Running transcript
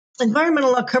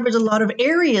environmental law covers a lot of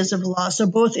areas of law. So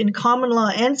both in common law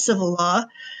and civil law,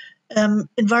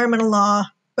 environmental law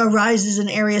arises in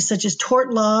areas such as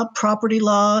tort law, property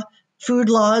law, food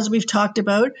law, as we've talked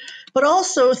about, but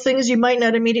also things you might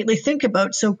not immediately think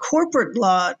about. So corporate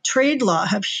law, trade law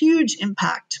have huge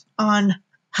impact on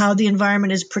how the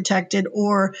environment is protected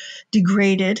or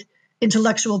degraded.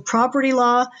 Intellectual property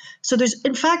law. So there's,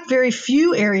 in fact, very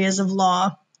few areas of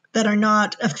law that are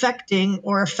not affecting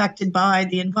or affected by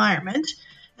the environment.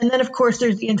 And then, of course,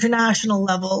 there's the international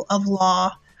level of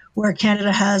law where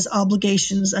Canada has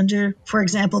obligations under, for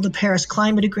example, the Paris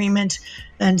Climate Agreement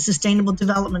and Sustainable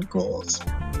Development Goals.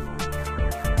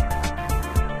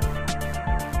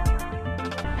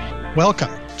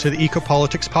 Welcome to the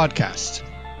Ecopolitics Podcast.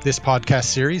 This podcast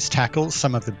series tackles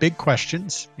some of the big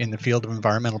questions in the field of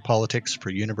environmental politics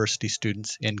for university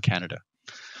students in Canada.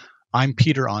 I'm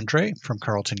Peter Andre from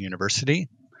Carleton University,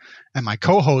 and my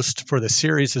co-host for the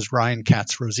series is Ryan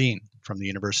Katz-Rosine from the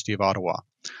University of Ottawa,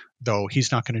 though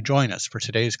he's not going to join us for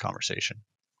today's conversation.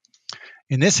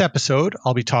 In this episode,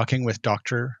 I'll be talking with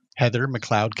Dr. Heather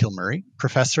McLeod-Kilmurray,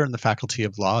 professor in the Faculty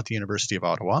of Law at the University of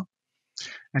Ottawa,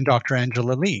 and Dr.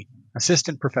 Angela Lee,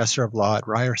 Assistant Professor of Law at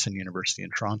Ryerson University in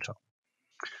Toronto.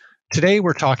 Today,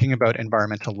 we're talking about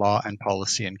environmental law and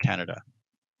policy in Canada.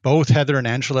 Both Heather and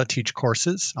Angela teach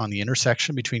courses on the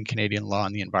intersection between Canadian law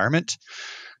and the environment.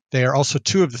 They are also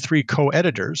two of the three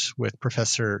co-editors with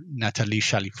Professor Nathalie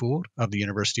Chalifour of the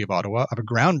University of Ottawa of a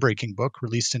groundbreaking book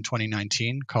released in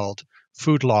 2019 called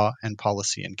Food Law and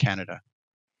Policy in Canada.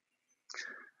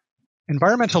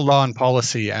 Environmental law and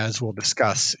policy, as we'll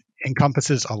discuss,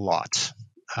 encompasses a lot.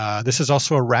 This is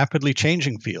also a rapidly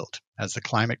changing field as the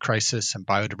climate crisis and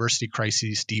biodiversity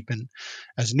crises deepen,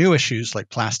 as new issues like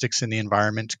plastics in the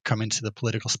environment come into the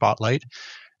political spotlight,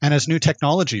 and as new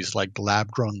technologies like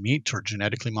lab-grown meat or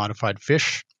genetically modified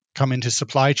fish come into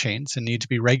supply chains and need to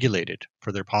be regulated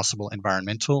for their possible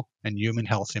environmental and human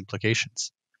health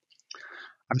implications.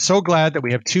 I'm so glad that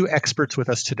we have two experts with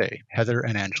us today, Heather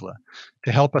and Angela,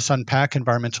 to help us unpack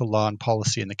environmental law and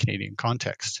policy in the Canadian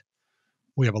context.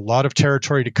 We have a lot of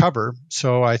territory to cover,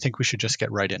 so I think we should just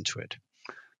get right into it.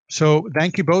 So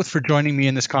thank you both for joining me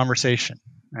in this conversation.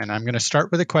 And I'm going to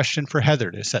start with a question for Heather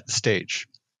to set the stage.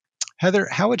 Heather,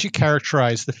 how would you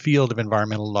characterize the field of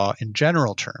environmental law in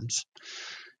general terms?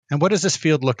 And what does this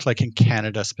field look like in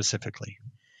Canada specifically?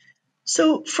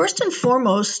 So first and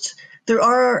foremost, there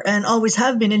are and always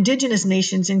have been Indigenous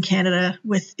nations in Canada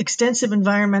with extensive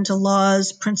environmental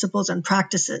laws, principles, and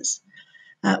practices.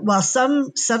 While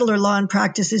some settler law and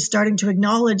practice is starting to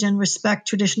acknowledge and respect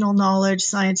traditional knowledge,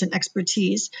 science, and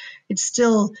expertise, it's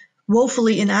still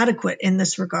woefully inadequate in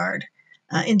this regard.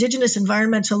 Indigenous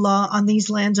environmental law on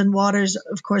these lands and waters,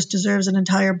 of course, deserves an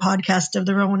entire podcast of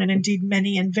their own, and indeed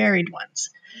many and varied ones.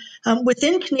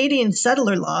 Within Canadian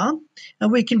settler law,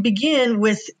 we can begin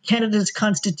with Canada's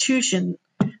Constitution,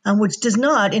 which does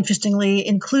not, interestingly,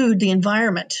 include the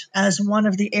environment as one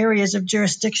of the areas of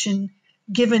jurisdiction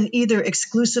given either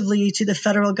exclusively to the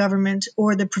federal government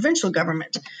or the provincial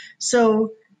government.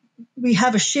 So we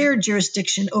have a shared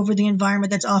jurisdiction over the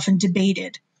environment that's often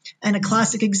debated. And a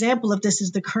classic example of this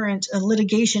is the current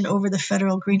litigation over the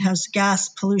Federal Greenhouse Gas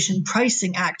Pollution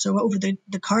Pricing Act, so over the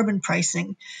carbon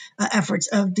pricing efforts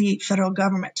of the federal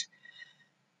government.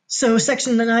 So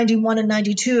Section 91 and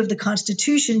 92 of the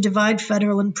Constitution divide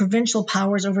federal and provincial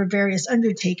powers over various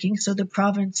undertakings. So the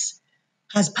province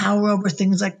has power over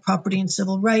things like property and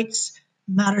civil rights,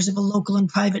 matters of a local and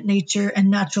private nature, and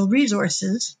natural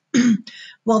resources,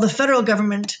 while the federal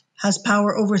government has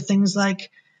power over things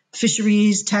like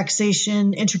fisheries,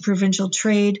 taxation, interprovincial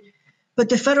trade. But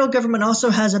the federal government also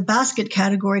has a basket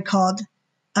category called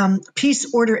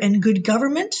peace, order, and good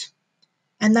government.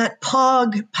 And that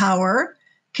POG power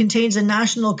contains a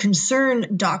national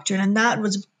concern doctrine, and that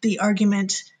was the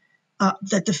argument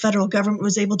that the federal government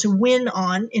was able to win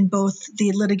on in both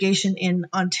the litigation in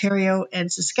Ontario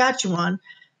and Saskatchewan,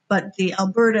 but the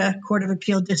Alberta Court of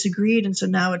Appeal disagreed, and so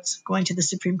now it's going to the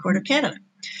Supreme Court of Canada.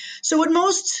 So what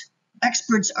most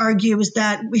experts argue is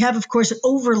that we have, of course, an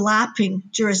overlapping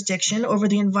jurisdiction over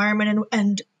the environment,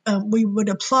 and we would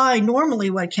apply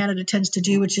normally what Canada tends to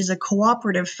do, which is a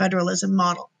cooperative federalism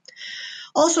model.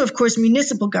 Also, of course,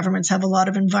 municipal governments have a lot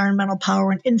of environmental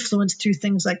power and influence through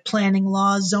things like planning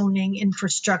law, zoning,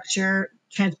 infrastructure,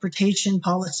 transportation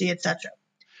policy, etc.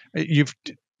 You've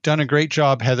done a great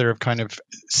job, Heather, of kind of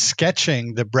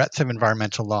sketching the breadth of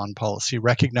environmental law and policy,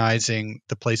 recognizing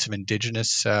the place of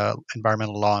Indigenous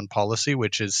environmental law and policy,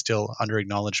 which is still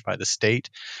under-acknowledged by the state,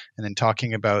 and then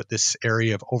talking about this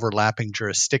area of overlapping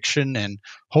jurisdiction and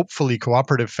hopefully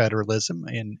cooperative federalism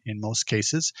in most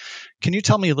cases. Can you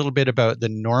tell me a little bit about the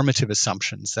normative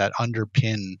assumptions that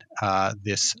underpin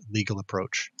this legal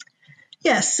approach?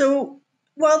 Yes, so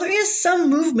while there is some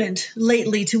movement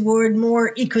lately toward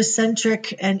more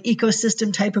ecocentric and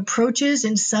ecosystem type approaches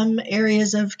in some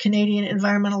areas of Canadian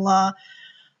environmental law,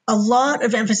 a lot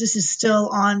of emphasis is still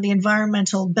on the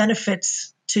environmental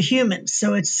benefits to humans.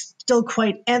 So it's still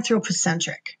quite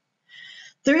anthropocentric.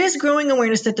 There is growing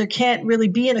awareness that there can't really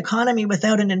be an economy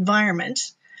without an environment.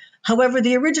 However,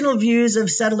 the original views of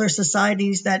settler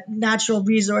societies that natural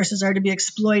resources are to be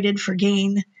exploited for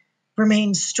gain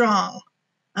remain strong.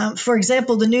 For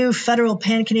example, the new federal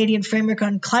pan-Canadian framework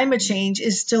on climate change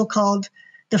is still called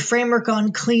the Framework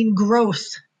on Clean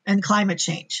Growth and Climate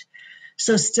Change.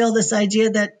 So still this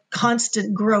idea that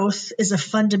constant growth is a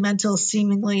fundamental,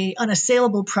 seemingly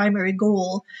unassailable primary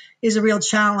goal is a real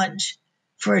challenge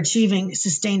for achieving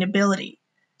sustainability.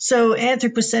 So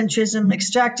anthropocentrism,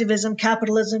 extractivism,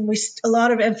 capitalism, a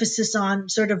lot of emphasis on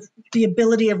sort of the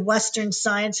ability of Western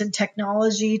science and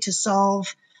technology to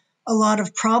solve a lot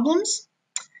of problems.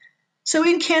 So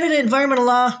in Canada, environmental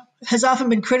law has often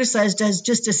been criticized as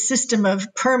just a system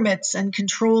of permits and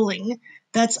controlling.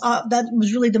 That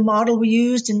was really the model we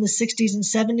used in the 60s and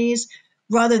 70s,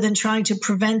 rather than trying to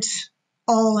prevent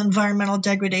all environmental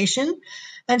degradation.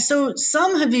 And so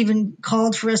some have even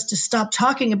called for us to stop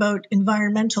talking about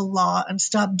environmental law and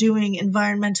stop doing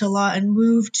environmental law and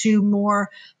move to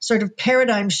more sort of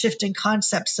paradigm shifting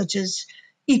concepts such as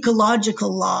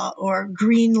ecological law or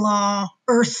green law,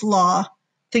 earth law,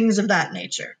 things of that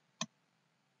nature.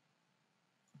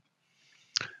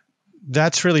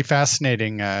 That's really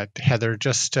fascinating, Heather.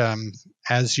 Just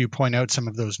as you point out some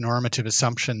of those normative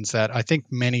assumptions that I think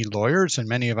many lawyers and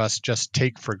many of us just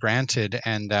take for granted,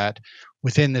 and that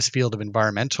within this field of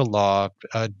environmental law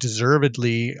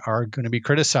deservedly are going to be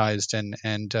criticized. And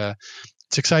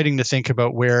it's exciting to think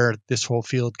about where this whole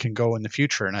field can go in the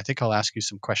future. And I think I'll ask you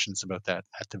some questions about that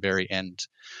at the very end.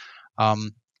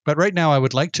 But right now, I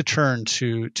would like to turn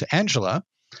to Angela.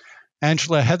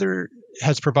 Angela, Heather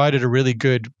has provided a really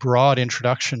good broad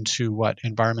introduction to what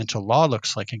environmental law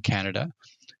looks like in Canada.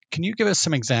 Can you give us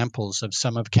some examples of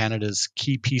some of Canada's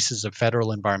key pieces of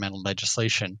federal environmental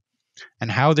legislation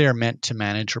and how they are meant to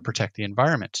manage or protect the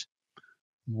environment?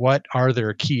 What are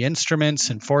their key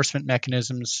instruments, enforcement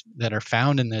mechanisms that are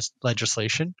found in this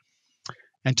legislation?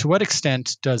 And to what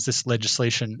extent does this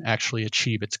legislation actually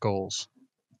achieve its goals?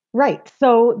 Right.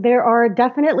 So there are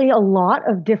definitely a lot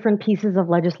of different pieces of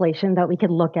legislation that we could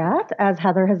look at. As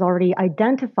Heather has already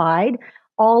identified,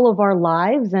 all of our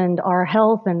lives and our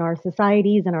health and our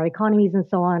societies and our economies and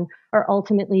so on are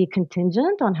ultimately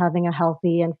contingent on having a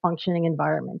healthy and functioning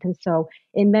environment. And so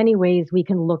in many ways, we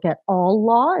can look at all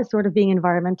law as sort of being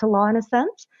environmental law in a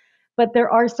sense. But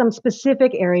there are some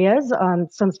specific areas,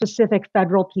 some specific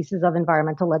federal pieces of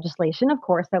environmental legislation, of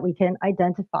course, that we can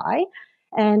identify.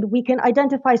 And we can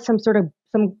identify some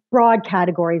broad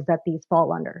categories that these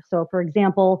fall under. So for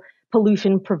example,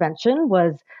 pollution prevention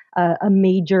was a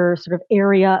major sort of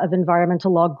area of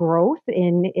environmental law growth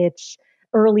in its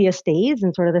earliest days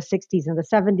in sort of the 60s and the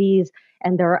 70s.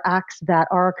 And there are acts that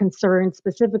are concerned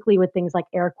specifically with things like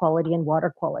air quality and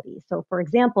water quality. So for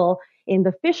example, in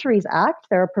the Fisheries Act,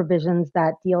 there are provisions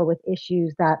that deal with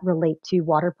issues that relate to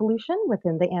water pollution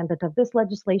within the ambit of this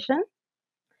legislation.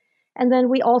 And then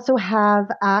we also have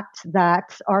acts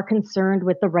that are concerned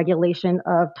with the regulation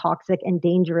of toxic and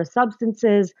dangerous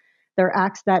substances. There are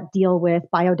acts that deal with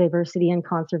biodiversity and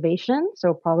conservation.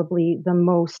 So probably the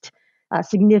most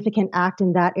significant act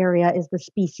in that area is the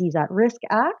Species at Risk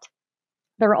Act.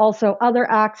 There are also other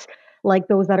acts like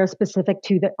those that are specific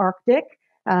to the Arctic.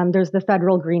 There's the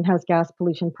Federal Greenhouse Gas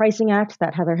Pollution Pricing Act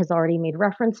that Heather has already made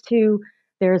reference to.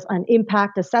 There's an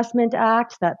Impact Assessment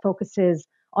Act that focuses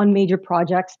on major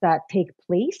projects that take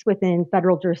place within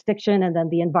federal jurisdiction and then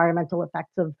the environmental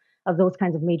effects of those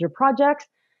kinds of major projects.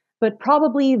 But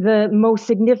probably the most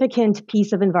significant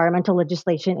piece of environmental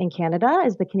legislation in Canada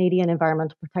is the Canadian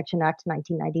Environmental Protection Act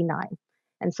 1999.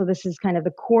 And so this is kind of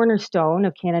the cornerstone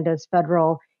of Canada's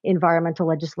federal environmental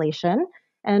legislation.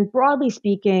 And broadly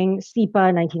speaking,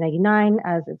 CEPA 1999,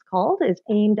 as it's called, is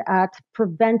aimed at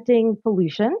preventing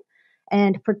pollution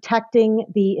and protecting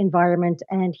the environment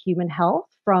and human health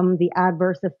from the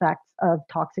adverse effects of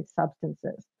toxic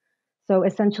substances. So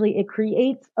essentially, it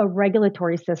creates a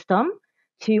regulatory system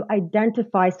to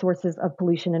identify sources of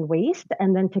pollution and waste,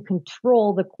 and then to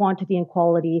control the quantity and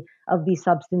quality of these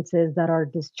substances that are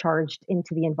discharged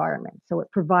into the environment. So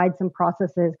it provides some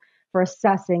processes for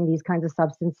assessing these kinds of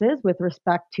substances with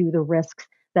respect to the risks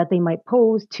that they might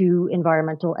pose to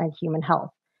environmental and human health.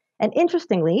 And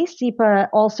interestingly, SEPA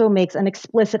also makes an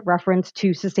explicit reference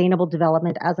to sustainable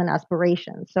development as an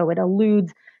aspiration. So it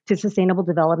alludes to sustainable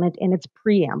development in its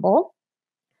preamble.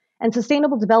 And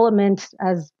sustainable development,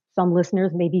 as some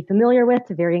listeners may be familiar with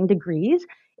to varying degrees,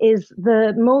 is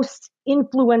the most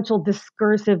influential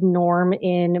discursive norm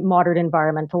in modern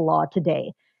environmental law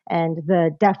today. And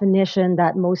the definition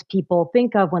that most people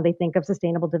think of when they think of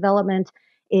sustainable development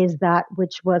is that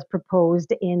which was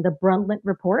proposed in the Brundtland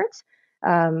Report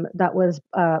that was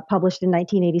published in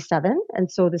 1987.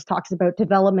 And so this talks about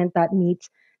development that meets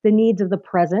the needs of the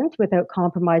present without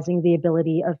compromising the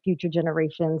ability of future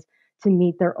generations to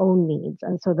meet their own needs.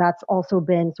 And so that's also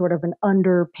been sort of an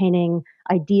underpinning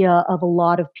idea of a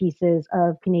lot of pieces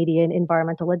of Canadian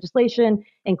environmental legislation,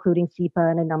 including SEPA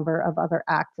and a number of other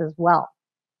acts as well.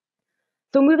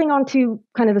 So moving on to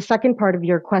kind of the second part of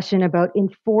your question about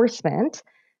enforcement,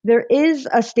 there is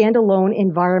a standalone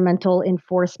Environmental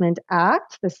Enforcement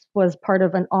Act. This was part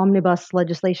of an omnibus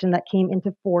legislation that came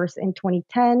into force in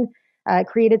 2010. It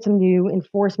created some new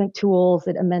enforcement tools,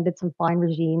 it amended some fine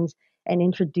regimes, and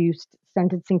introduced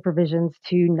sentencing provisions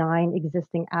to 9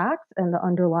 existing acts. And the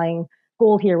underlying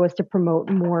goal here was to promote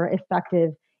more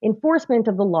effective enforcement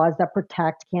of the laws that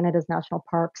protect Canada's national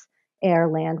parks, air,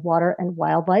 land, water, and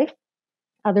wildlife.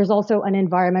 There's also an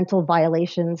Environmental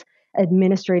Violations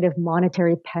Administrative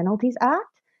Monetary Penalties Act,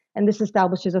 and this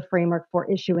establishes a framework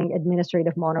for issuing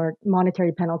administrative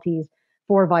monetary penalties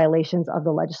for violations of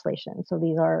the legislation. So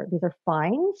these are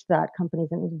fines that companies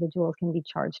and individuals can be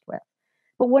charged with.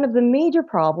 But one of the major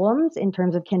problems in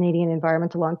terms of Canadian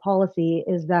environmental law and policy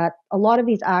is that a lot of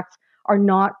these acts are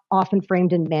not often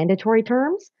framed in mandatory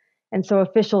terms. And so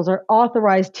officials are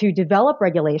authorized to develop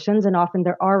regulations, and often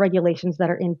there are regulations that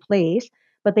are in place,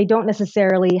 but they don't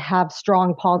necessarily have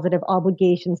strong positive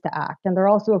obligations to act. And they're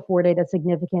also afforded a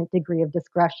significant degree of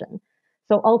discretion.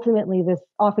 So ultimately, this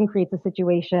often creates a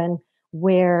situation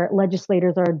where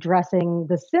legislators are addressing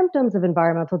the symptoms of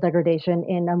environmental degradation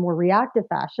in a more reactive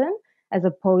fashion, as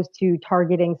opposed to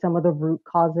targeting some of the root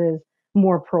causes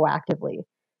more proactively.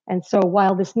 And so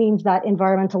while this means that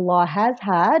environmental law has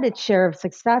had its share of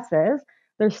successes,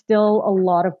 there's still a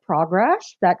lot of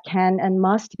progress that can and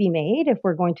must be made if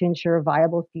we're going to ensure a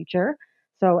viable future.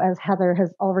 So as Heather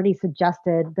has already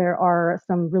suggested, there are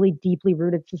some really deeply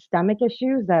rooted systemic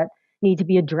issues that need to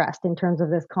be addressed in terms of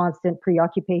this constant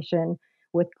preoccupation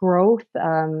with growth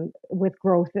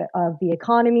of the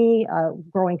economy,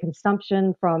 growing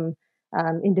consumption from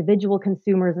individual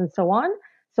consumers, and so on.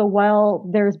 So while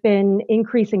there's been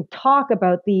increasing talk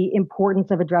about the importance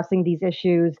of addressing these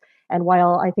issues, and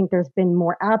while I think there's been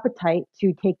more appetite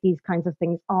to take these kinds of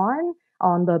things on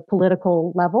the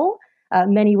political level,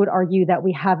 many would argue that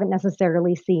we haven't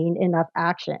necessarily seen enough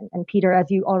action. And Peter, as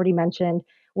you already mentioned,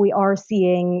 we are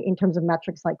seeing, in terms of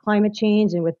metrics like climate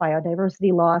change and with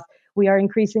biodiversity loss, we are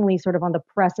increasingly sort of on the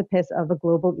precipice of a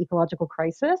global ecological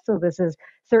crisis. So this is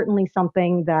certainly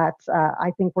something that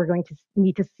I think we're going to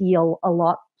need to see a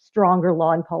lot stronger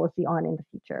law and policy on in the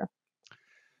future.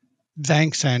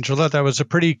 Thanks, Angela. That was a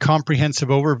pretty comprehensive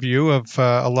overview of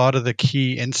a lot of the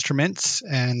key instruments.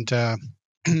 And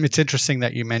it's interesting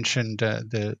that you mentioned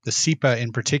the SEPA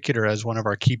in particular as one of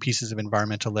our key pieces of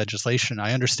environmental legislation.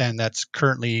 I understand that's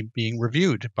currently being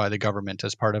reviewed by the government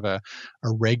as part of a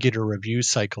regular review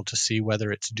cycle to see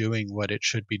whether it's doing what it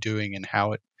should be doing and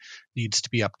how it needs to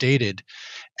be updated.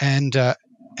 And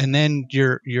then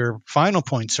your final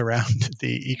points around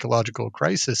the ecological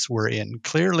crisis we're in.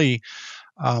 Clearly,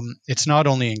 it's not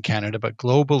only in Canada, but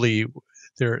globally,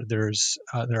 there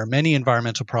are many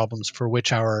environmental problems for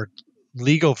which our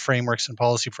legal frameworks and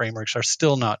policy frameworks are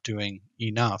still not doing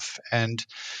enough. And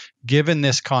given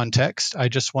this context, I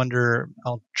just wonder,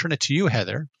 I'll turn it to you,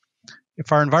 Heather,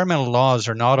 if our environmental laws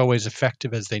are not always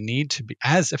effective as they need to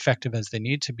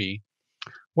be,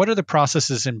 what are the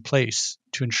processes in place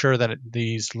to ensure that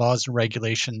these laws and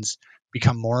regulations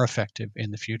become more effective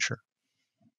in the future?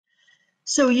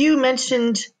 So you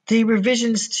mentioned the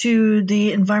revisions to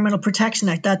the Environmental Protection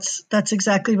Act. That's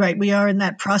exactly right. We are in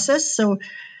that process. So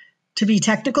to be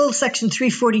technical, Section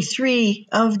 343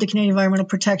 of the Canadian Environmental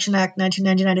Protection Act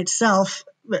 1999 itself,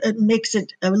 it makes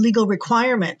it a legal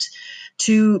requirement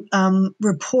to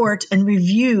report and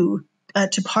review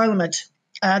to Parliament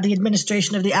the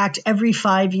administration of the Act every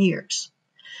 5 years.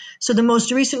 So the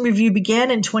most recent review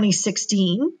began in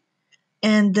 2016.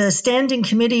 And the Standing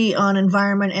Committee on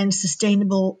Environment and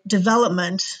Sustainable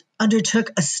Development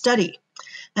undertook a study,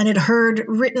 and it heard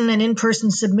written and in-person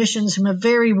submissions from a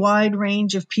very wide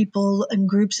range of people and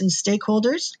groups and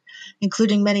stakeholders,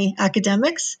 including many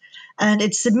academics. And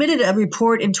it submitted a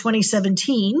report in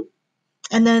 2017,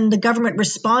 and then the government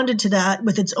responded to that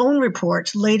with its own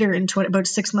report later, about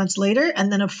 6 months later,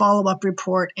 and then a follow-up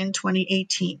report in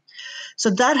 2018. So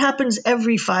that happens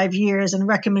every 5 years, and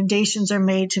recommendations are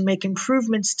made to make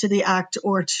improvements to the Act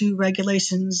or to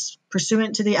regulations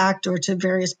pursuant to the Act or to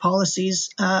various policies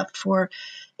for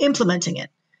implementing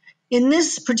it. In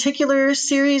this particular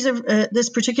series of this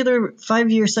particular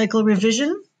 5-year cycle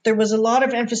revision, there was a lot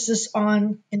of emphasis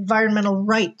on environmental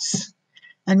rights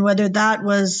and whether that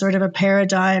was sort of a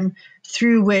paradigm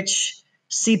through which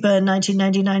SEPA in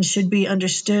 1999 should be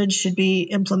understood, should be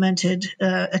implemented,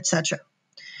 etc.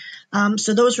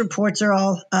 So those reports are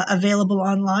all available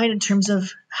online in terms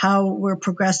of how we're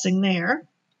progressing there.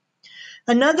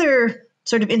 Another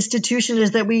sort of institution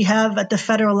is that we have at the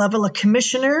federal level a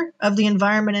Commissioner of the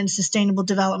Environment and Sustainable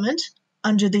Development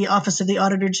under the Office of the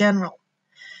Auditor General.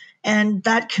 And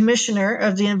that Commissioner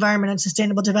of the Environment and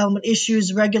Sustainable Development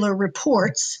issues regular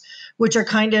reports, which are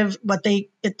kind of what they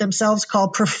themselves call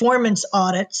performance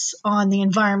audits on the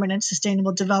environment and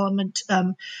sustainable development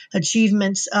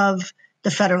achievements of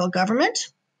the federal government.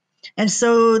 And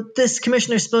so this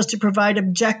commissioner is supposed to provide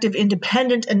objective,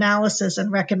 independent analysis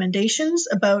and recommendations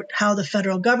about how the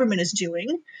federal government is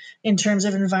doing in terms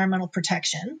of environmental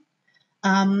protection.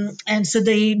 And so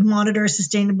they monitor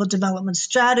sustainable development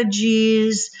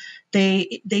strategies.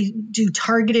 They do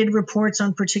targeted reports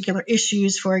on particular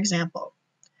issues, for example.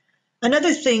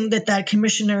 Another thing that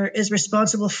commissioner is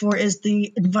responsible for is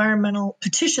the environmental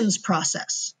petitions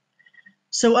process.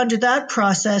 So under that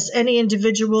process, any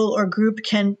individual or group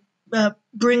can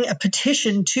bring a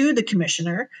petition to the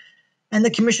commissioner, and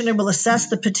the commissioner will assess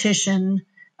the petition,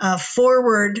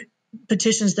 forward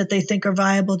petitions that they think are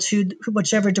viable to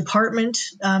whichever department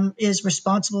is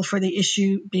responsible for the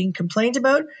issue being complained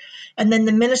about. And then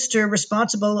the minister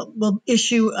responsible will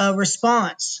issue a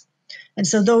response. And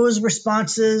so those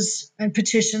responses and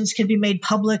petitions can be made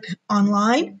public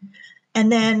online.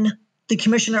 And then the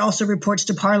commissioner also reports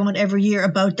to Parliament every year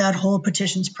about that whole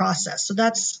petitions process. So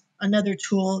that's another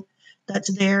tool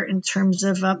that's there in terms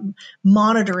of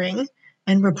monitoring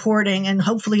and reporting and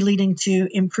hopefully leading to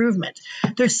improvement.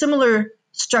 There's similar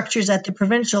structures at the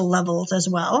provincial levels as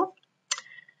well.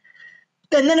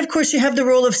 And then, of course, you have the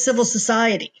role of civil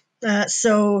society.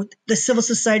 So the civil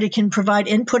society can provide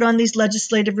input on these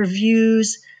legislative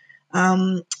reviews.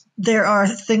 There are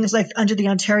things like under the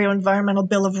Ontario Environmental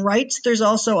Bill of Rights, there's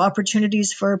also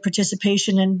opportunities for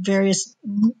participation in various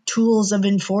tools of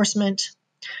enforcement.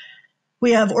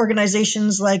 We have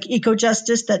organizations like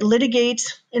EcoJustice that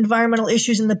litigate environmental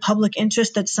issues in the public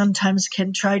interest that sometimes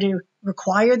can try to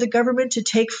require the government to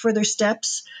take further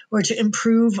steps or to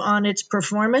improve on its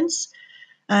performance.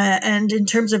 And in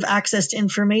terms of access to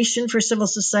information for civil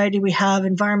society, we have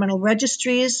environmental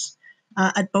registries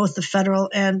at both the federal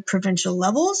and provincial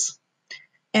levels.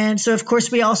 And so, of course,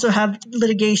 we also have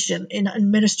litigation in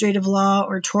administrative law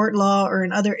or tort law or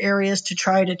in other areas to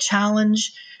try to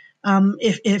challenge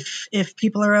if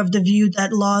people are of the view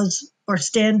that laws or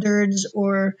standards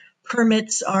or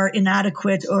permits are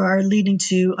inadequate or are leading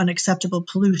to unacceptable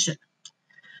pollution.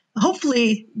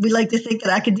 Hopefully, we like to think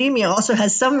that academia also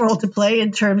has some role to play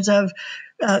in terms of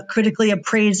critically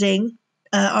appraising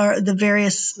the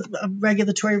various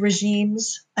regulatory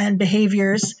regimes and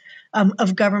behaviors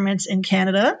of governments in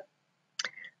Canada.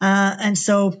 And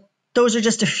so those are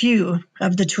just a few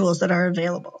of the tools that are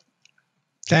available.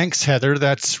 Thanks, Heather.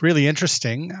 That's really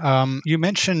interesting. You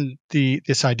mentioned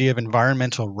this idea of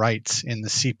environmental rights in the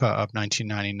SEPA of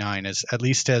 1999 as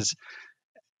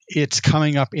it's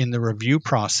coming up in the review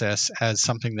process as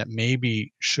something that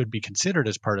maybe should be considered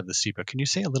as part of the SEPA. Can you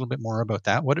say a little bit more about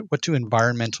that? What do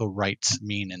environmental rights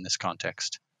mean in this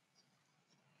context?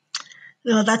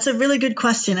 No, that's a really good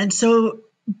question. And so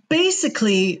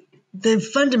basically, the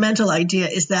fundamental idea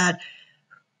is that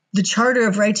the Charter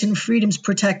of Rights and Freedoms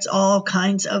protects all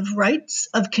kinds of rights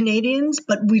of Canadians,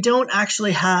 but we don't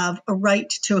actually have a right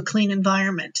to a clean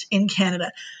environment in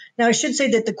Canada. Now, I should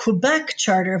say that the Quebec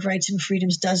Charter of Rights and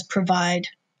Freedoms does provide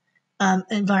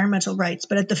environmental rights,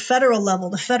 but at the federal level,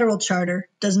 the federal charter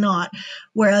does not,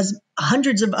 whereas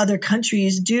hundreds of other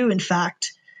countries do, in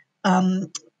fact,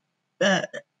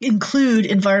 include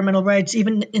environmental rights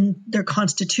even in their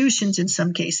constitutions in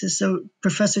some cases. So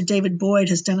Professor David Boyd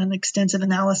has done an extensive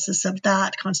analysis of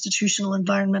that, constitutional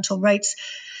environmental rights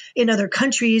in other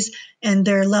countries and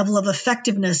their level of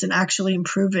effectiveness in actually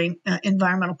improving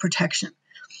environmental protection.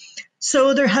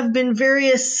 So there have been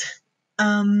various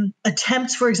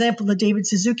attempts. For example, the David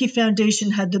Suzuki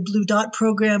Foundation had the Blue Dot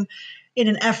program in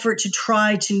an effort to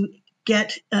try to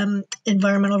get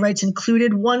environmental rights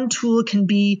included. One tool can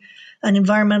be an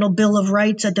environmental bill of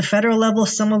rights at the federal level,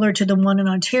 similar to the one in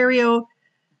Ontario.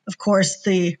 Of course,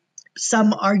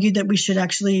 some argue that we should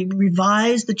actually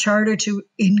revise the charter to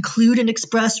include an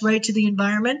express right to the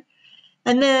environment.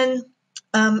 And then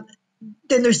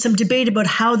there's some debate about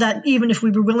how that, even if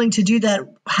we were willing to do that,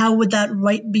 how would that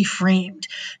right be framed?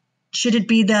 Should it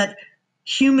be that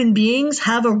human beings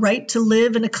have a right to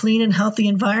live in a clean and healthy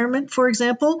environment, for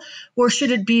example? Or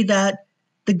should it be that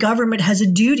the government has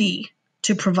a duty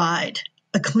to provide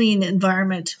a clean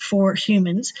environment for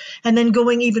humans? And then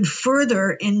going even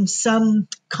further, in some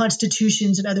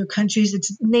constitutions in other countries,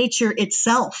 it's nature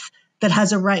itself that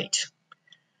has a right.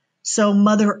 So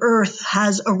Mother Earth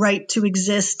has a right to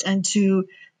exist and to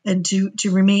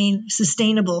remain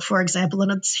sustainable, for example,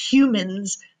 and it's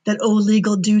humans that owe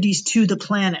legal duties to the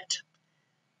planet.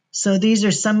 So these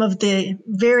are some of the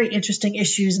very interesting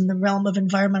issues in the realm of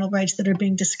environmental rights that are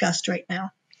being discussed right now.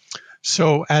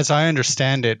 So as I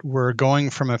understand it, we're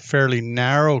going from a fairly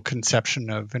narrow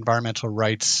conception of environmental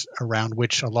rights around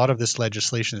which a lot of this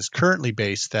legislation is currently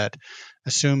based, that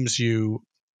assumes you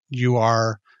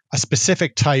are a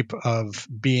specific type of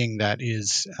being that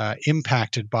is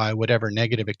impacted by whatever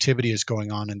negative activity is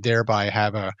going on and thereby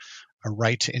have a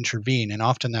right to intervene. And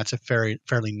often that's a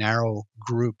fairly narrow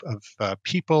group of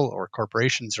people or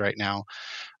corporations right now.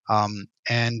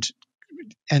 And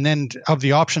then of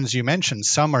the options you mentioned,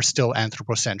 some are still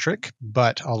anthropocentric,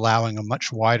 but allowing a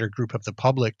much wider group of the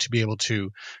public to be able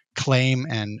to claim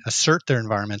and assert their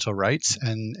environmental rights.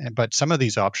 But some of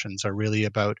these options are really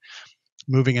about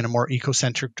moving in a more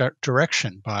ecocentric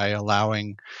direction by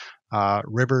allowing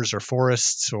rivers or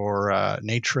forests or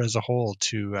nature as a whole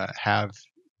to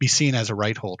be seen as a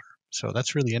right holder. So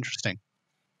that's really interesting.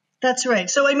 That's right.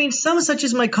 So, some, such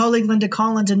as my colleague Linda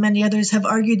Collins and many others, have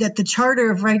argued that the Charter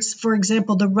of Rights, for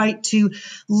example, the right to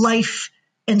life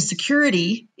and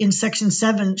security in Section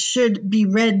 7 should be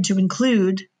read to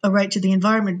include a right to the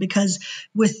environment, because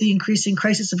with the increasing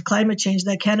crisis of climate change,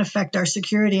 that can affect our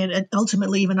security and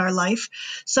ultimately even our life.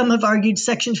 Some have argued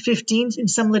Section 15. In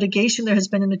some litigation, there has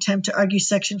been an attempt to argue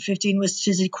Section 15, which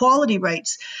is equality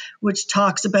rights, which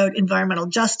talks about environmental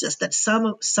justice, that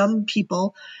some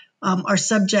people are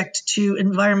subject to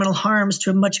environmental harms to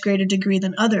a much greater degree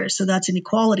than others. So that's an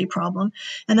equality problem.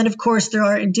 And then, of course, there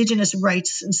are Indigenous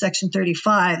rights in Section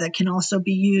 35 that can also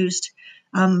be used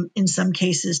in some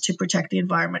cases to protect the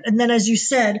environment. And then, as you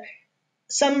said,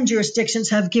 some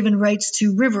jurisdictions have given rights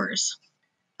to rivers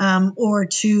or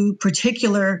to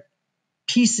particular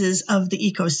pieces of the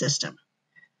ecosystem.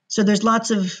 So there's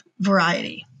lots of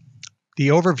variety. The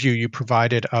overview you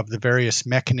provided of the various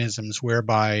mechanisms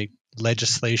whereby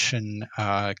legislation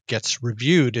gets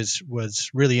reviewed was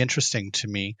really interesting to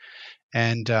me,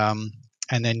 and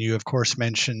then you of course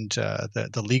mentioned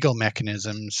the legal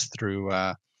mechanisms through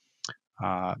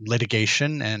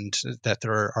litigation, and that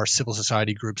there are civil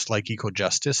society groups like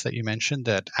EcoJustice that you mentioned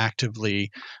that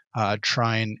actively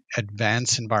try and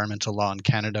advance environmental law in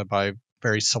Canada by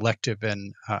very selective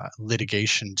and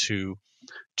litigation to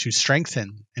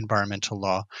strengthen environmental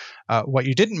law. What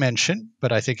you didn't mention,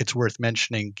 but I think it's worth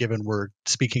mentioning given we're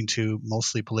speaking to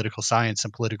mostly political science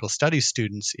and political studies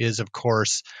students, is of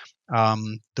course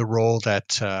the role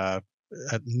that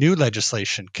new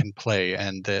legislation can play,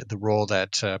 and the role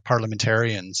that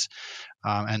parliamentarians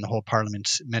and the whole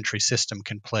parliamentary system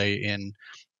can play in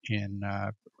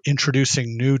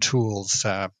introducing new tools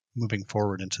moving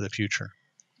forward into the future.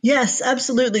 Yes,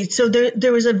 absolutely. So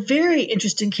there was a very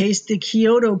interesting case, the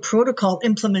Kyoto Protocol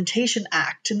Implementation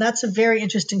Act, and that's a very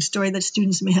interesting story that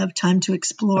students may have time to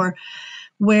explore,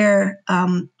 where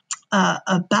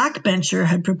a backbencher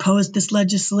had proposed this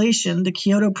legislation, the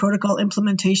Kyoto Protocol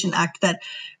Implementation Act, that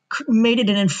made it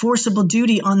an enforceable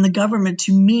duty on the government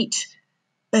to meet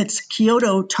its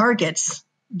Kyoto targets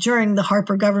during the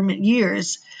Harper government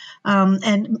years.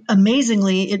 And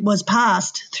amazingly, it was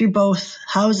passed through both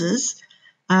houses.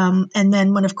 And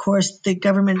then when, of course, the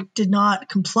government did not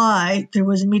comply, there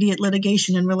was immediate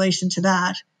litigation in relation to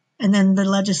that. And then the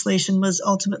legislation was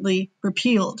ultimately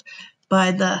repealed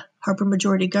by the Harper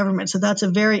majority government. So that's a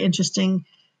very interesting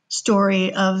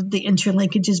story of the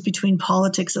interlinkages between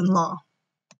politics and law.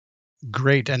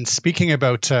 Great. And speaking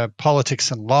about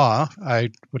politics and law, I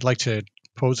would like to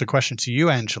pose a question to you,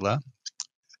 Angela.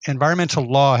 Environmental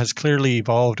law has clearly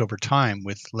evolved over time,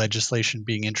 with legislation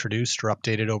being introduced or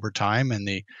updated over time, and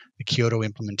the Kyoto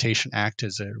Implementation Act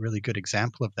is a really good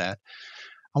example of that.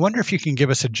 I wonder if you can give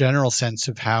us a general sense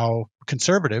of how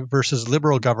conservative versus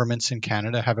liberal governments in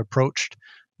Canada have approached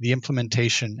the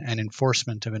implementation and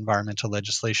enforcement of environmental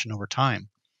legislation over time.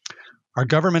 Are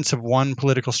governments of one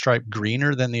political stripe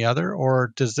greener than the other,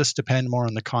 or does this depend more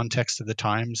on the context of the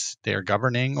times they are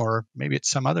governing, or maybe it's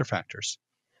some other factors?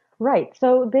 Right.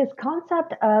 So, this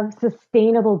concept of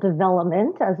sustainable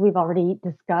development, as we've already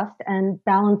discussed, and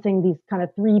balancing these kind of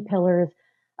three pillars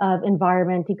of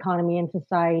environment, economy, and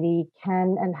society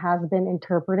can and has been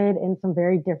interpreted in some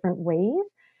very different ways.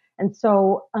 And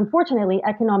so, unfortunately,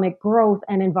 economic growth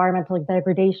and environmental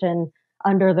degradation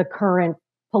under the current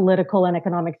political and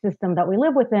economic system that we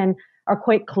live within are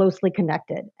quite closely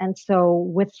connected. And so,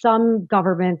 with some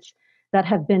governments that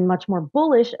have been much more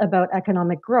bullish about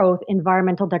economic growth,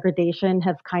 environmental degradation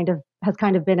has kind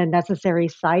of been a necessary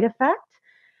side effect.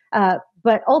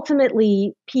 But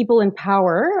ultimately, people in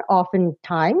power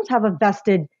oftentimes have a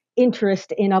vested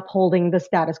interest in upholding the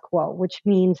status quo, which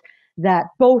means that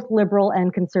both liberal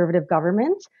and conservative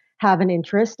governments have an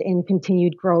interest in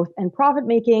continued growth and profit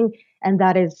making, and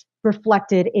that is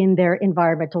reflected in their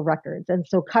environmental records. And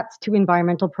so cuts to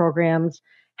environmental programs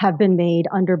have been made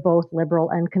under both liberal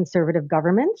and conservative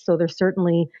governments. So there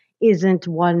certainly isn't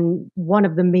one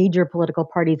of the major political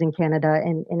parties in Canada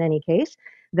in any case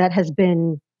that has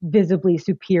been visibly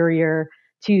superior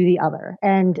to the other.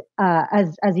 And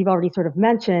as you've already sort of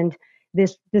mentioned,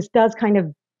 this does kind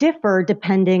of differ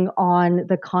depending on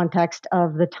the context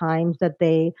of the times that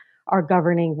they are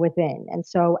governing within. And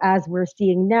so as we're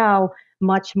seeing now,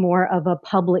 much more of a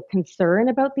public concern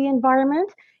about the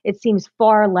environment, it seems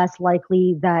far less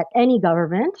likely that any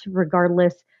government,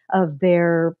 regardless of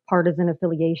their partisan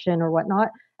affiliation or whatnot,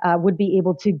 would be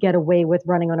able to get away with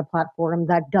running on a platform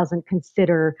that doesn't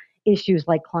consider issues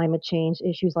like climate change,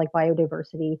 issues like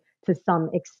biodiversity to some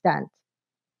extent.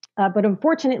 But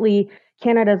unfortunately,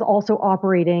 Canada is also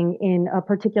operating in a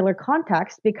particular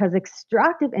context because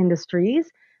extractive industries,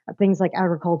 things like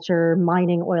agriculture,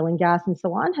 mining, oil and gas, and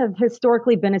so on, have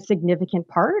historically been a significant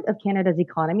part of Canada's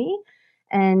economy.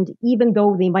 And even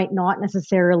though they might not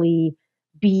necessarily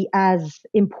be as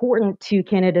important to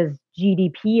Canada's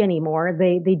GDP anymore,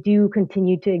 they do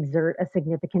continue to exert a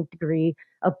significant degree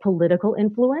of political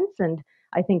influence. And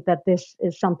I think that this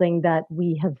is something that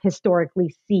we have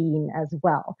historically seen as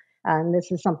well. And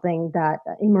this is something that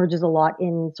emerges a lot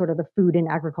in sort of the food and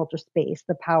agriculture space,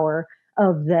 the power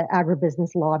of the agribusiness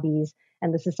lobbies.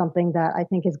 And this is something that I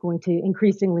think is going to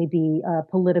increasingly be a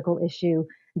political issue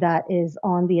that is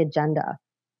on the agenda.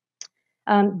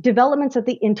 Developments at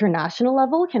the international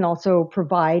level can also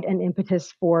provide an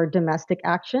impetus for domestic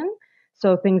action.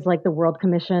 So things like the World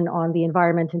Commission on the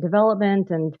Environment and Development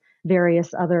and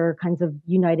various other kinds of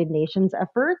United Nations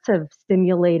efforts have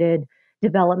stimulated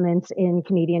developments in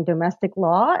Canadian domestic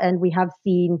law, and we have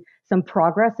seen some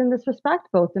progress in this respect,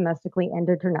 both domestically and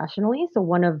internationally. So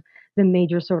one of the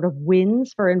major sort of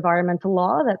wins for environmental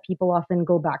law that people often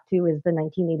go back to is the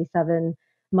 1987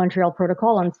 Montreal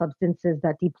Protocol on substances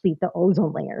that deplete the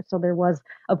ozone layer. So there was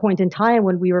a point in time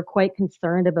when we were quite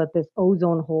concerned about this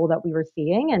ozone hole that we were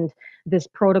seeing, and this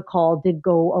protocol did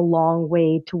go a long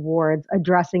way towards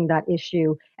addressing that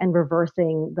issue and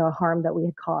reversing the harm that we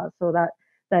had caused. So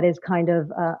that is kind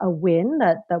of a win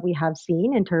that we have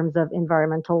seen in terms of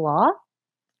environmental law.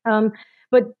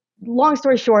 But long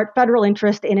story short, federal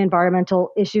interest in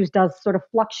environmental issues does sort of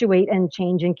fluctuate and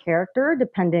change in character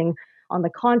depending on the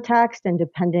context and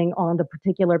depending on the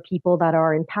particular people that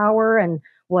are in power and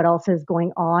what else is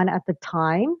going on at the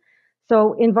time.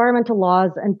 So environmental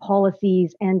laws and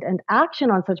policies and action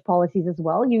on such policies as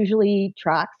well usually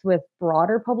tracks with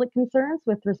broader public concerns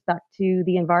with respect to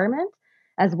the environment,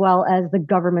 as well as the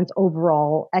government's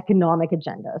overall economic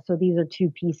agenda. So these are two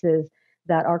pieces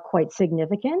that are quite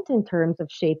significant in terms of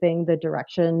shaping the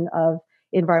direction of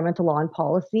environmental law and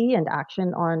policy and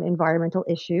action on environmental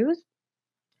issues.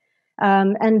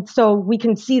 And so we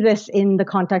can see this in the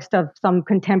context of some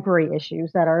contemporary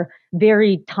issues that are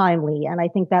very timely. And I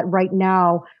think that right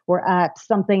now we're at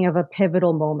something of a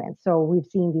pivotal moment. So we've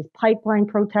seen these pipeline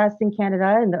protests in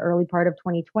Canada in the early part of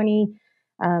 2020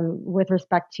 with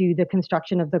respect to the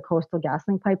construction of the Coastal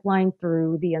GasLink pipeline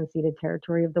through the unceded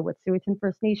territory of the Wet'suwet'en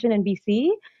First Nation in BC.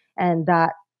 And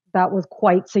that was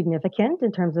quite significant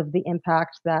in terms of the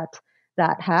impact that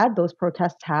those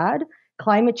protests had.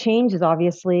 Climate change is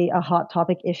obviously a hot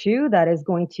topic issue that is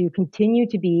going to continue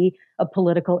to be a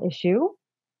political issue.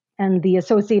 And the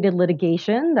associated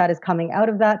litigation that is coming out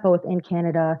of that, both in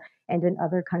Canada and in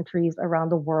other countries around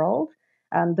the world.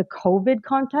 The COVID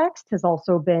context has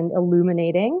also been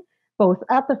illuminating, both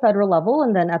at the federal level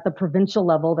and then at the provincial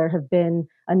level. There have been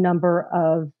a number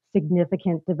of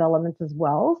significant developments as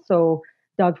well. So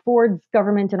Doug Ford's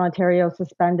government in Ontario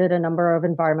suspended a number of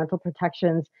environmental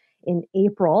protections in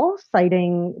April,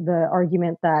 citing the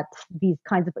argument that these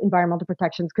kinds of environmental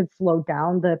protections could slow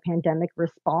down the pandemic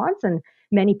response. And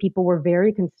many people were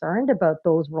very concerned about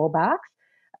those rollbacks.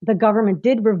 The government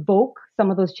did revoke some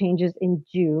of those changes in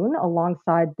June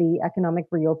alongside the economic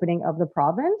reopening of the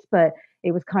province, but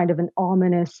it was kind of an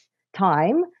ominous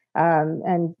time.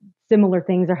 And similar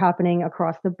things are happening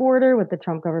across the border with the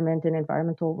Trump government and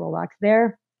environmental rollbacks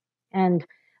there. And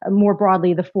more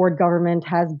broadly, the Ford government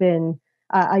has been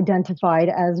identified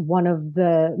as one of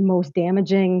the most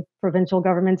damaging provincial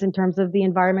governments in terms of the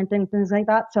environment and things like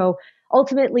that. So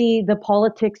ultimately, the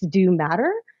politics do matter,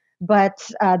 but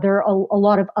there are a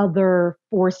lot of other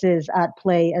forces at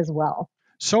play as well.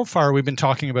 So far, we've been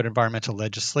talking about environmental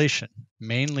legislation,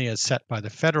 mainly as set by the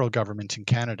federal government in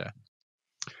Canada.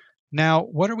 Now,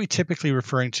 what are we typically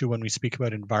referring to when we speak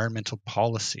about environmental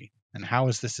policy? And how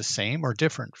is this the same or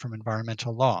different from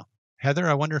environmental law? Heather,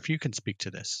 I wonder if you can speak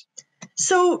to this.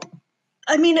 So,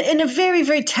 I mean, in a very,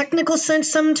 very technical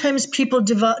sense, sometimes people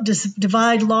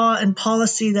divide law and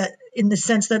policy that in the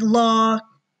sense that law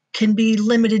can be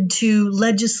limited to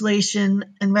legislation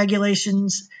and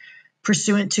regulations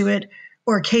pursuant to it,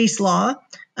 or case law,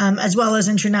 as well as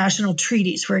international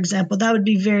treaties, for example. That would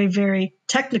be very, very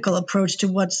technical approach to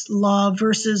what's law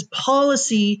versus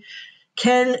policy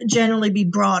can generally be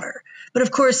broader. But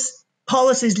of course,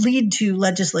 policies lead to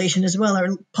legislation as well,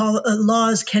 or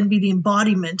laws can be the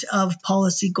embodiment of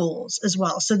policy goals as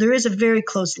well. So there is a very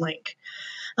close link.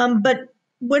 But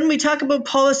when we talk about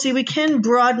policy, we can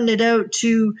broaden it out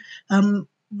to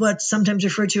what's sometimes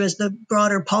referred to as the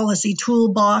broader policy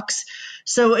toolbox.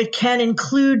 So it can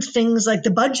include things like the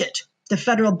budget. The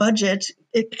federal budget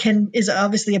is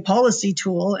obviously a policy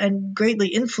tool and greatly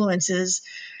influences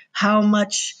how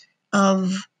much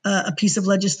of a piece of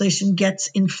legislation gets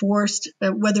enforced,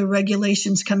 whether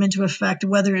regulations come into effect,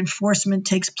 whether enforcement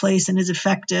takes place and is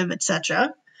effective,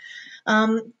 etc.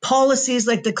 Policies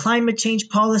like the climate change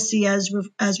policy,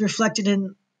 as reflected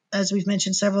in, as we've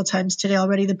mentioned several times today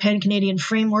already, the Pan-Canadian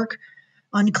Framework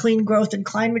on Clean Growth and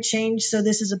Climate Change. So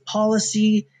this is a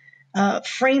policy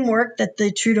framework that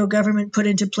the Trudeau government put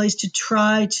into place to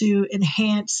try to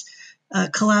enhance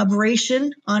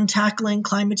collaboration on tackling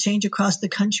climate change across the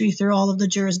country through all of the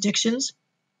jurisdictions.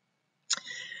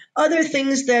 Other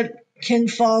things that can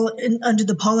fall under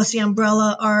the policy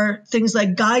umbrella are things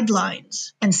like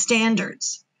guidelines and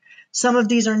standards. Some of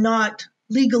these are not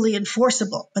legally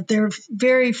enforceable, but they're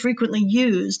very frequently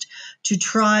used to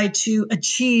try to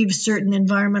achieve certain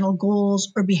environmental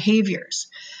goals or behaviors.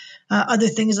 Other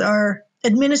things are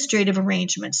administrative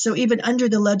arrangements. So even under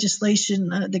the legislation,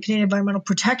 the Canadian Environmental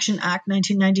Protection Act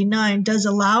 1999 does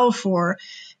allow for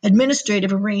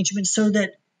administrative arrangements so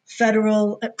that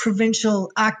federal,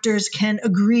 provincial actors can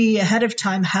agree ahead of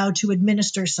time how to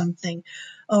administer something,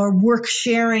 or work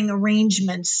sharing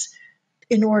arrangements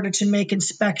in order to make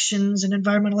inspections and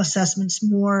environmental assessments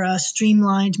more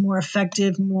streamlined, more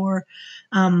effective, more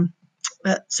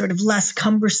sort of less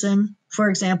cumbersome, for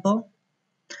example.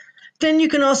 Then you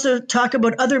can also talk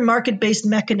about other market-based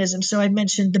mechanisms. So I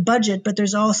mentioned the budget, but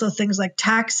there's also things like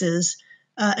taxes,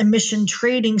 emission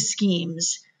trading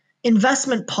schemes,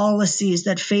 investment policies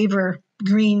that favor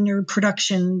greener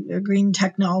production, or green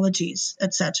technologies,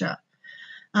 etc.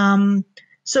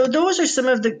 So those are some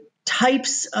of the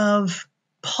types of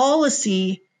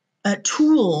policy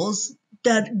tools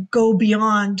that go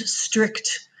beyond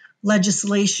strict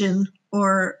legislation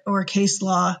or case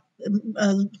law,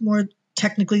 more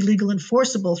technically legal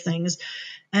enforceable things.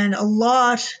 And a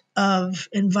lot of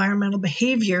environmental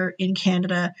behavior in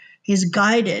Canada is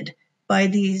guided by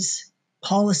these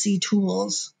policy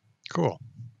tools. Cool.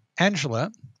 Angela,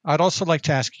 I'd also like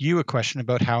to ask you a question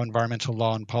about how environmental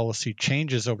law and policy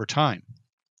changes over time.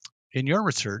 In your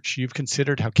research, you've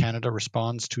considered how Canada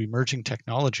responds to emerging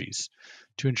technologies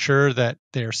to ensure that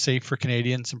they are safe for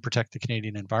Canadians and protect the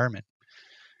Canadian environment.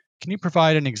 Can you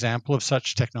provide an example of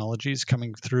such technologies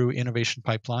coming through innovation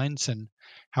pipelines and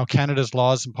how Canada's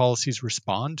laws and policies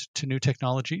respond to new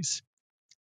technologies?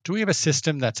 Do we have a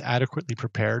system that's adequately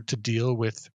prepared to deal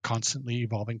with constantly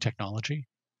evolving technology?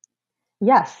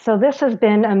 Yes, so this has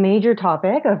been a major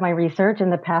topic of my research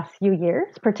in the past few years,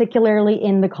 particularly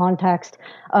in the context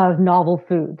of novel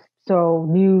foods. So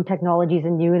new technologies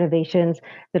and new innovations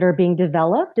that are being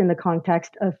developed in the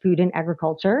context of food and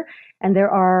agriculture. And there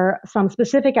are some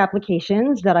specific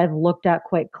applications that I've looked at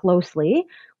quite closely,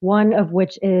 one of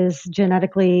which is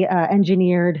genetically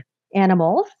engineered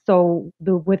animals. So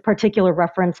with particular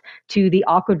reference to the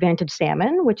AquAdvantage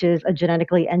salmon, which is a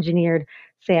genetically engineered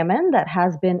salmon that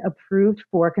has been approved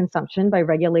for consumption by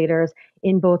regulators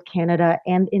in both Canada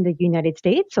and in the United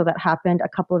States. So that happened a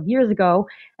couple of years ago.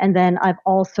 And then I've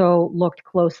also looked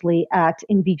closely at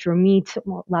in vitro meat,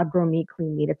 lab-grown meat,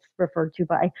 clean meat. It's referred to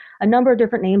by a number of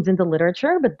different names in the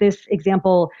literature, but this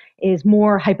example is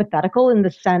more hypothetical in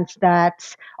the sense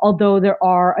that although there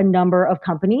are a number of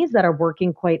companies that are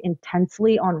working quite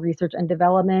intensely on research and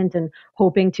development and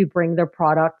hoping to bring their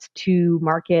products to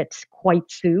market quite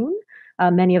soon,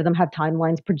 many of them have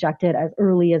timelines projected as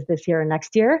early as this year and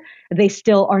next year. They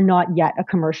still are not yet a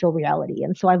commercial reality.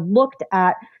 And so I've looked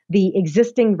at the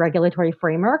existing regulatory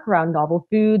framework around novel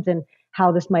foods and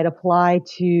how this might apply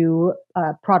to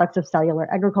products of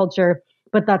cellular agriculture,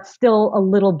 but that's still a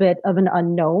little bit of an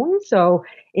unknown. So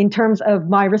in terms of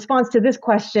my response to this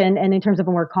question and in terms of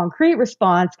a more concrete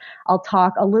response, I'll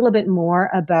talk a little bit more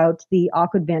about the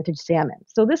aquadvantage salmon.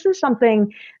 So this is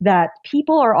something that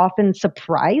people are often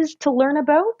surprised to learn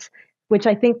about, which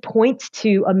I think points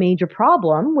to a major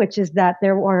problem, which is that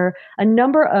there were a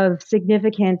number of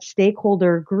significant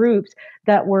stakeholder groups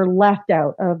that were left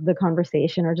out of the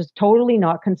conversation or just totally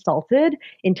not consulted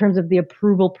in terms of the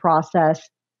approval process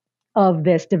of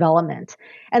this development.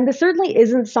 And this certainly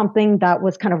isn't something that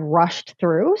was kind of rushed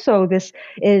through. So this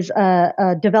is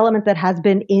a development that has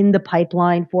been in the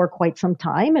pipeline for quite some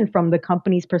time. And from the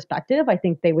company's perspective, I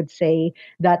think they would say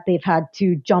that they've had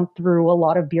to jump through a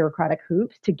lot of bureaucratic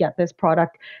hoops to get this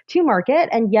product to market.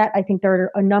 And yet I think there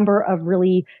are a number of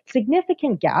really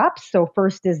significant gaps. So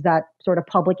first is that sort of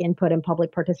public input and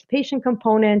public participation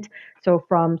component. So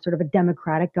from sort of a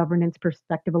democratic governance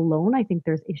perspective alone, I think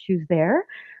there's issues there.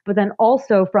 But then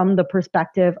also from the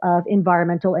perspective of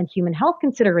environmental and human health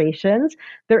considerations,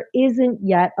 there isn't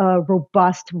yet a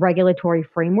robust regulatory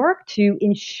framework to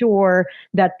ensure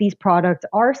that these products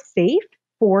are safe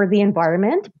for the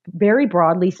environment, very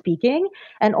broadly speaking,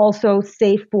 and also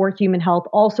safe for human health,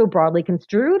 also broadly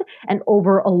construed and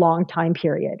over a long time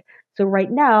period. So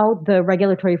right now, the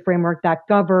regulatory framework that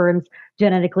governs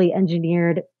genetically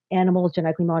engineered animals,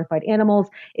 genetically modified animals,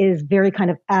 is very kind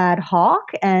of ad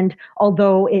hoc. And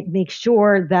although it makes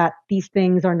sure that these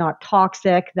things are not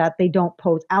toxic, that they don't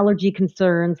pose allergy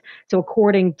concerns. So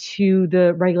according to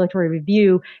the regulatory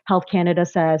review, Health Canada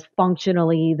says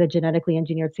functionally the genetically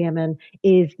engineered salmon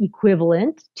is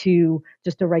equivalent to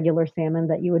just a regular salmon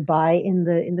that you would buy in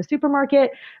the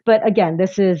supermarket. But again,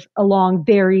 this is along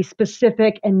very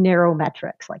specific and narrow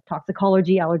metrics like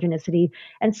toxicology, allergenicity,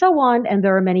 and so on. And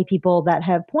there are many people that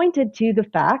have pointed to the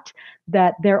fact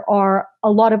that there are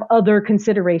a lot of other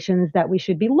considerations that we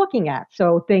should be looking at.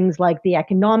 So things like the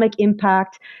economic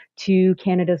impact to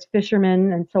Canada's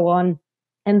fishermen and so on.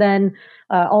 And then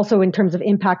also in terms of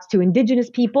impacts to Indigenous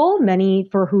people, many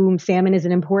for whom salmon is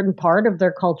an important part of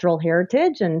their cultural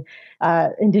heritage, and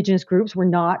Indigenous groups were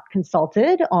not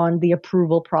consulted on the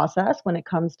approval process when it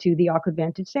comes to the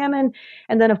aquadvantage salmon.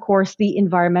 And then, of course, the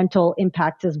environmental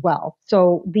impacts as well.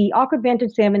 So the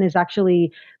aquadvantage salmon is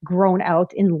actually grown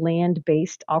out in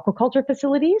land-based aquaculture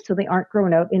facilities. So they aren't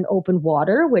grown out in open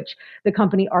water, which the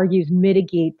company argues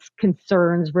mitigates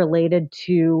concerns related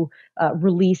to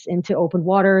release into open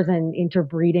waters and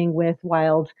interbreeding with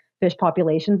wild fish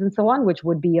populations and so on, which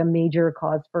would be a major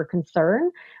cause for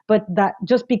concern. But that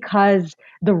just because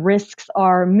the risks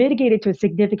are mitigated to a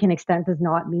significant extent does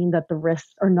not mean that the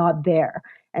risks are not there.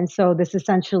 And so this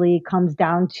essentially comes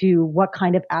down to what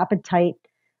kind of appetite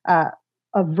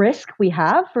of risk we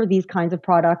have for these kinds of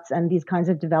products and these kinds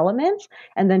of developments,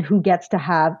 and then who gets to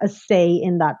have a say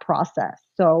in that process.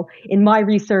 So in my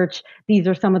research, these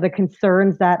are some of the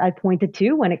concerns that I pointed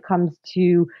to when it comes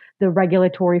to the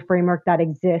regulatory framework that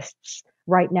exists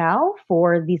right now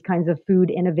for these kinds of food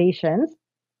innovations.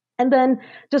 And then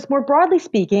just more broadly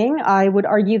speaking, I would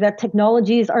argue that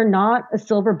technologies are not a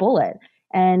silver bullet.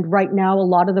 And right now, a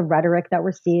lot of the rhetoric that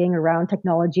we're seeing around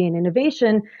technology and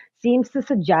innovation seems to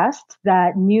suggest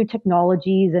that new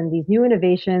technologies and these new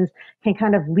innovations can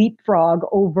kind of leapfrog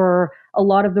over a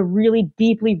lot of the really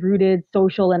deeply rooted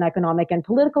social and economic and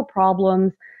political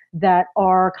problems that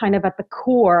are kind of at the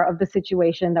core of the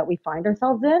situation that we find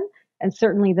ourselves in. And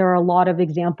certainly there are a lot of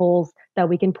examples that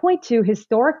we can point to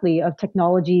historically of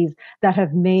technologies that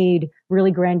have made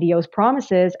really grandiose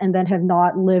promises and then have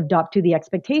not lived up to the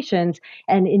expectations.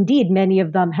 And indeed, many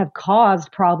of them have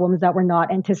caused problems that were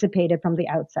not anticipated from the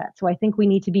outset. So I think we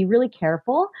need to be really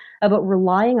careful about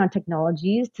relying on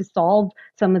technologies to solve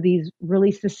some of these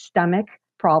really systemic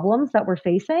problems that we're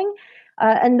facing.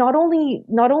 And not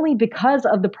only because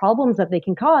of the problems that they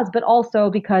can cause, but also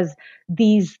because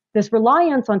this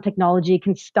reliance on technology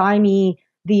can stymie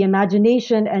the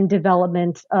imagination and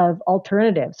development of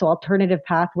alternatives. So alternative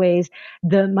pathways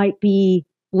that might be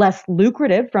less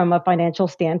lucrative from a financial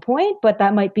standpoint, but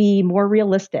that might be more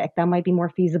realistic, that might be more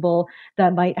feasible,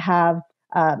 that might have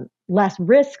less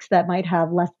risks, that might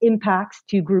have less impacts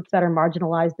to groups that are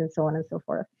marginalized, and so on and so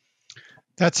forth.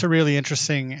 That's a really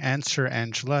interesting answer,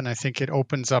 Angela, and I think it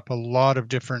opens up a lot of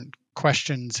different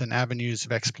questions and avenues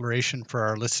of exploration for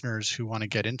our listeners who want to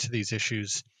get into these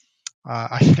issues.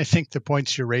 I think the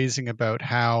points you're raising about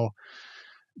how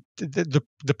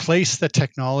the place that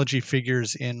technology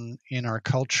figures in our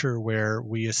culture, where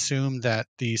we assume that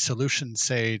the solutions,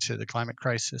 say, to the climate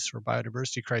crisis or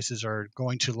biodiversity crisis are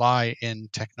going to lie in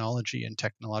technology and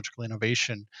technological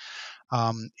innovation,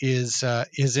 is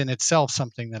in itself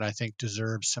something that I think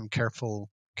deserves some careful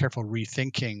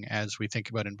rethinking as we think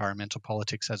about environmental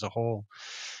politics as a whole.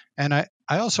 And I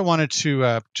also wanted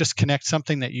to just connect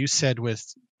something that you said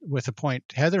with a point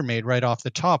Heather made right off the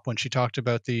top when she talked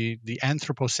about the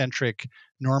anthropocentric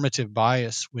normative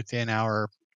bias within our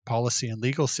policy and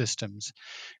legal systems.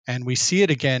 And we see it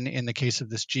again in the case of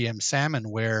this GM salmon,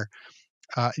 where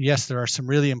yes, there are some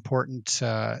really important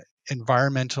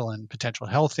environmental and potential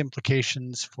health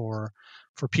implications for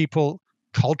people,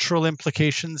 cultural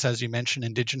implications, as you mentioned,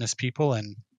 Indigenous people,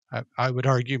 and I would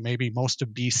argue maybe most of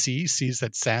BC sees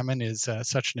that salmon is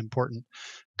such an important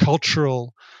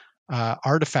cultural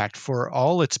artifact for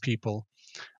all its people.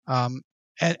 And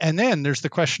then there's the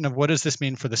question of what does this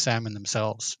mean for the salmon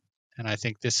themselves? And I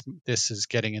think this is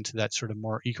getting into that sort of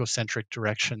more ecocentric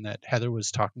direction that Heather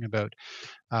was talking about.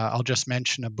 I'll just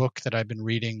mention a book that I've been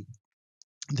reading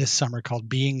this summer called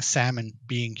Being Salmon,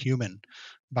 Being Human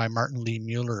by Martin Lee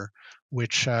Mueller,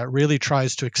 which really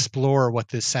tries to explore what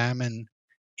the salmon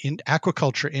in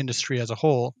aquaculture industry as a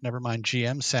whole, never mind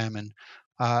GM salmon,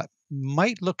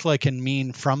 might look like and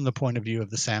mean from the point of view of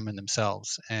the salmon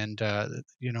themselves. And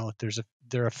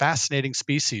they're a fascinating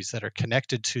species that are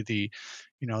connected to the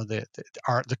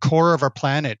core of our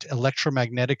planet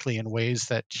electromagnetically in ways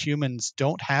that humans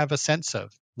don't have a sense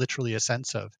of, literally a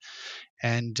sense of.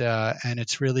 And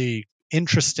it's really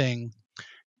interesting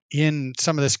in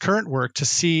some of this current work to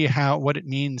see what it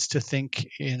means to think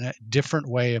in a different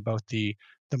way about the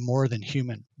more than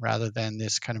human, rather than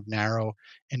this kind of narrow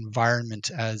environment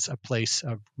as a place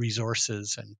of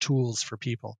resources and tools for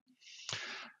people.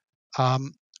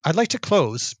 I'd like to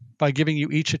close by giving you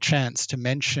each a chance to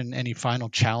mention any final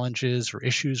challenges or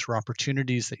issues or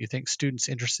opportunities that you think students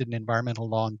interested in environmental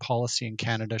law and policy in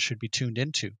Canada should be tuned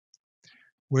into.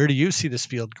 Where do you see this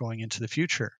field going into the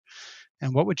future?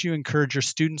 And what would you encourage your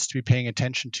students to be paying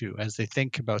attention to as they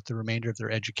think about the remainder of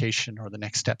their education or the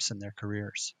next steps in their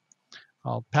careers?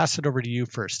 I'll pass it over to you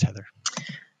first, Heather.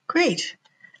 Great.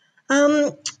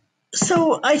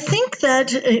 So I think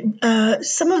that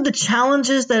some of the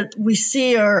challenges that we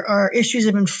see are issues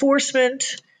of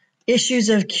enforcement, issues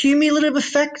of cumulative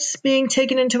effects being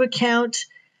taken into account,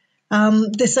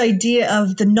 this idea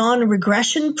of the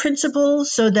non-regression principle,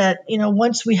 so that,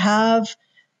 once we have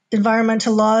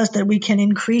environmental laws, that we can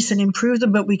increase and improve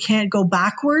them, but we can't go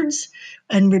backwards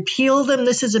and repeal them.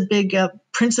 This is a big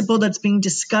principle that's being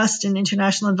discussed in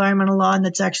international environmental law, and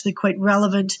that's actually quite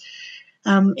relevant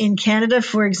in Canada.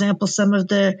 For example, some of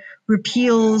the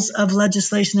repeals of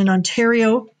legislation in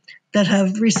Ontario that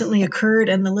have recently occurred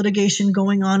and the litigation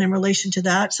going on in relation to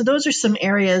that. So those are some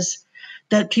areas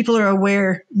that people are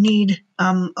aware need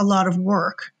a lot of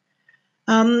work.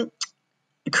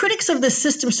 Critics of the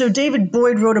system, so David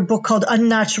Boyd wrote a book called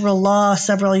Unnatural Law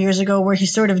several years ago, where he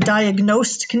sort of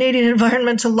diagnosed Canadian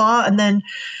environmental law and then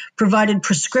provided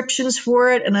prescriptions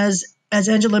for it. And as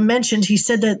Angela mentioned, he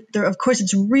said that of course,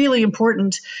 it's really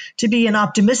important to be an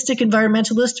optimistic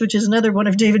environmentalist, which is another one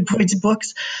of David Boyd's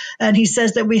books. And he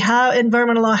says that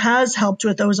environmental law has helped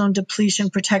with ozone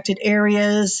depletion, protected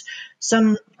areas,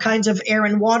 some kinds of air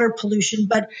and water pollution,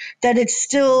 but that it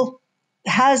still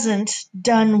hasn't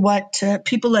done what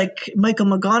people like Michael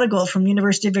McGonigal from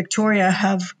University of Victoria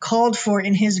have called for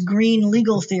in his green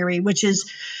legal theory, which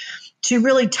is to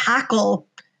really tackle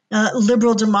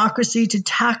liberal democracy, to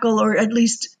tackle or at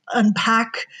least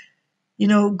unpack,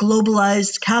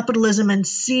 globalized capitalism and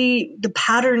see the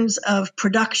patterns of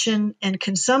production and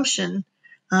consumption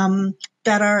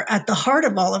that are at the heart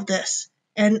of all of this.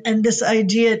 And this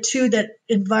idea, too,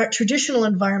 that traditional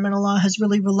environmental law has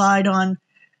really relied on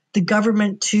the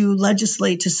government to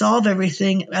legislate to solve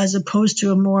everything, as opposed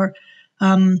to a more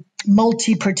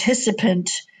multi-participant,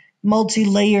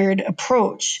 multi-layered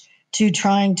approach to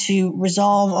trying to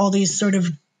resolve all these sort of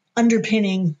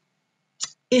underpinning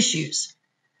issues.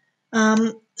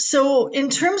 So in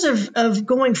terms of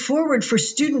going forward for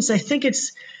students, I think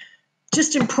it's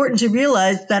just important to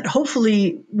realize that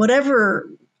hopefully whatever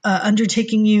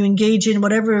undertaking you engage in,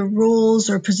 whatever roles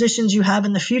or positions you have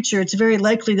in the future, it's very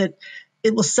likely that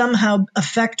it will somehow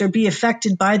affect or be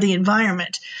affected by the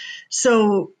environment.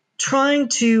 So trying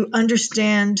to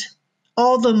understand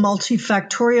all the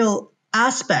multifactorial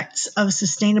aspects of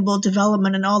sustainable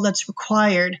development and all that's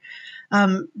required,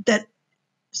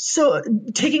 so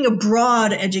taking a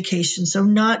broad education, so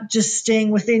not just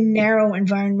staying within narrow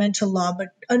environmental law, but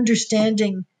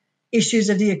understanding issues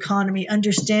of the economy,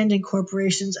 understanding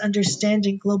corporations,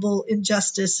 understanding global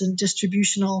injustice and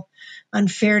distributional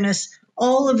unfairness.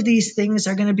 All of these things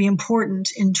are going to be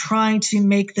important in trying to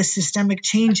make the systemic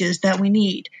changes that we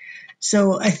need.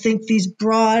 So I think these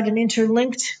broad and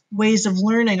interlinked ways of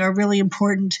learning are really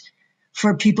important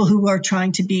for people who are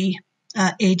trying to be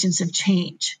agents of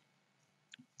change.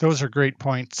 Those are great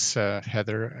points,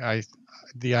 Heather.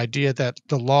 The idea that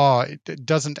the law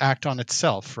doesn't act on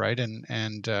itself, right,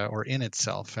 and or in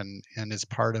itself, and is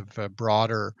part of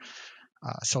broader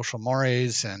social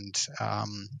mores and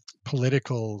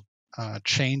political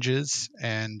changes,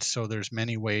 and so there's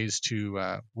many ways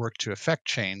to work to affect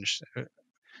change.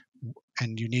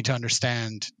 And you need to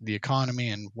understand the economy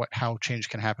and how change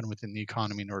can happen within the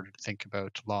economy in order to think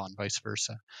about law and vice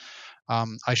versa.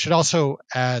 I should also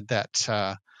add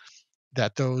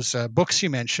that those books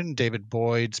you mentioned, David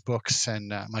Boyd's books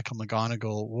and Michael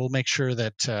McGonigal, we'll make sure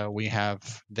that we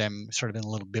have them sort of in a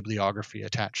little bibliography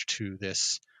attached to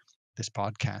this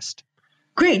podcast.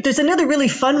 Great. There's another really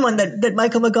fun one that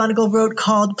Michael McGonigal wrote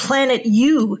called Planet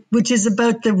U, which is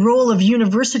about the role of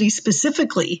universities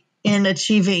specifically in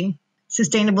achieving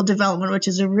sustainable development, which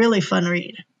is a really fun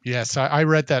read. Yes, I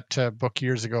read that book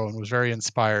years ago and was very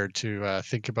inspired to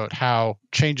think about how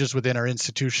changes within our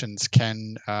institutions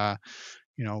can,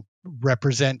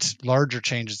 represent larger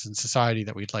changes in society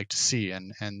that we'd like to see,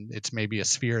 and it's maybe a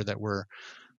sphere that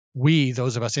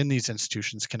those of us in these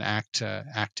institutions, can act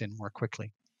in more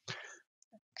quickly.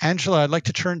 Angela, I'd like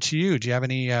to turn to you. Do you have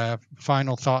any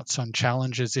final thoughts on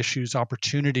challenges, issues,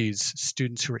 opportunities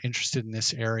students who are interested in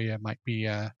this area might be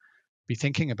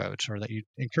thinking about, or that you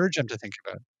encourage them to think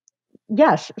about?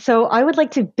 Yes. So I would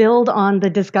like to build on the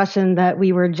discussion that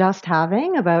we were just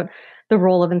having about the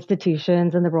role of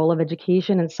institutions and the role of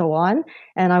education and so on.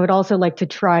 And I would also like to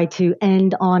try to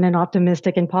end on an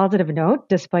optimistic and positive note,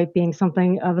 despite being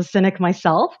something of a cynic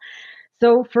myself.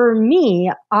 So for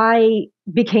me, I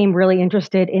became really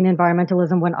interested in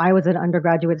environmentalism when I was an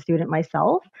undergraduate student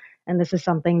myself. And this is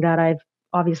something that I've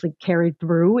obviously carried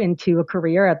through into a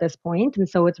career at this point. And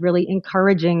so it's really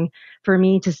encouraging for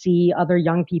me to see other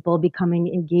young people becoming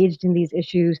engaged in these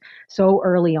issues so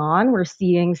early on. We're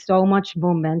seeing so much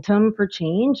momentum for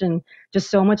change and just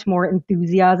so much more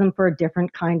enthusiasm for a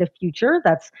different kind of future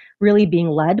that's really being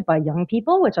led by young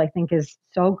people, which I think is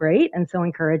so great and so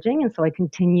encouraging. And so I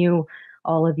continue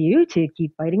all of you to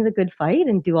keep fighting the good fight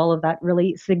and do all of that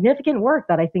really significant work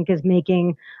that I think is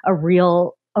making a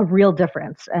real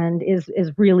difference and is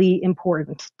really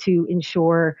important to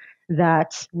ensure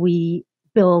that we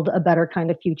build a better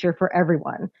kind of future for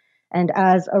everyone. And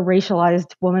as a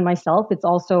racialized woman myself, it's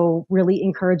also really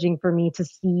encouraging for me to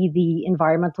see the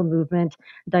environmental movement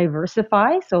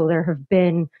diversify. So there have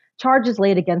been charges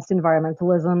laid against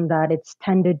environmentalism that it's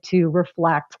tended to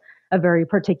reflect a very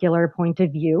particular point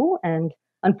of view. And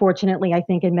unfortunately, I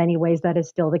think in many ways that is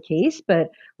still the case.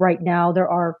 But right now there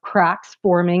are cracks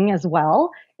forming as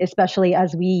well, especially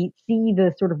as we see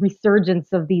the sort of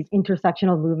resurgence of these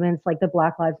intersectional movements like the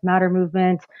Black Lives Matter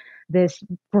movement, this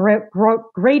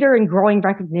greater and growing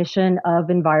recognition of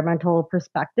environmental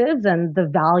perspectives and the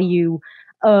value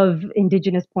of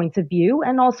Indigenous points of view,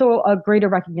 and also a greater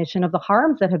recognition of the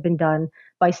harms that have been done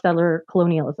by settler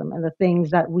colonialism and the things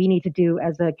that we need to do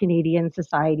as a Canadian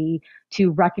society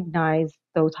to recognize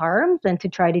those harms and to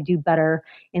try to do better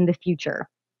in the future.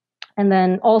 And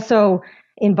then also,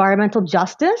 environmental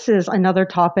justice is another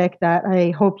topic that I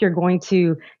hope you're going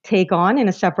to take on in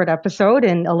a separate episode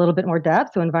in a little bit more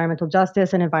depth. So environmental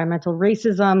justice and environmental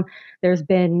racism, there's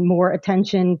been more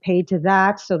attention paid to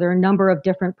that. So there are a number of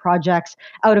different projects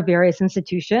out of various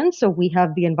institutions. So we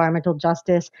have the Environmental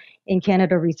Justice in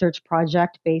Canada Research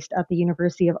Project based at the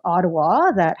University of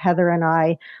Ottawa that Heather and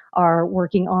I are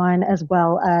working on, as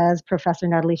well as Professor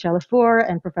Nathalie Chalifour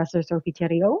and Professor Sophie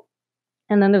Thériault.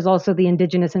 And then there's also the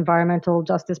Indigenous Environmental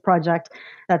Justice Project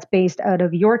that's based out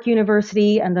of York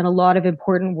University, and then a lot of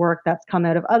important work that's come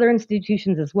out of other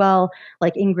institutions as well,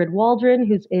 like Ingrid Waldron,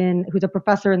 who's a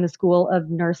professor in the School of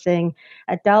Nursing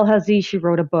at Dalhousie. She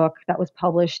wrote a book that was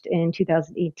published in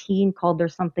 2018 called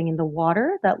There's Something in the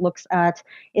Water, that looks at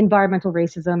environmental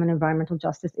racism and environmental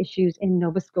justice issues in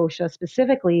Nova Scotia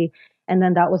specifically, And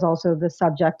then that was also the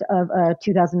subject of a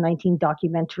 2019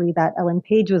 documentary that Ellen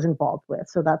Page was involved with.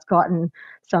 So that's gotten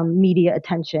some media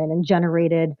attention and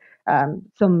generated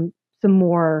some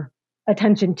more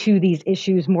attention to these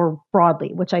issues more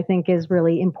broadly, which I think is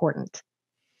really important.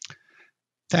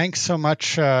 Thanks so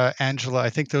much, Angela. I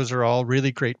think those are all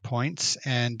really great points.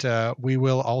 And we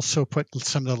will also put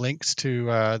some of the links to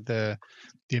the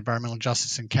Environmental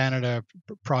Justice in Canada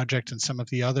project and some of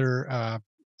the other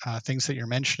things that you're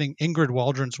mentioning. Ingrid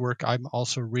Waldron's work I'm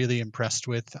also really impressed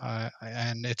with,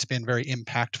 and it's been very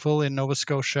impactful in Nova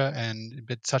Scotia, and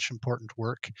it's such important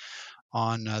work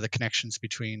on the connections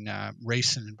between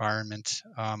race and environment.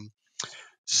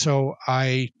 So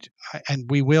and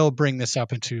we will bring this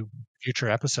up into future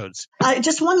episodes.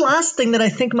 Just one last thing that I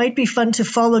think might be fun to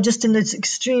follow just in this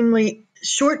extremely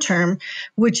short term,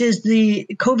 which is the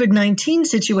COVID-19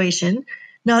 situation.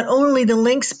 Not only the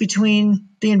links between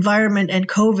the environment and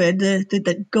COVID,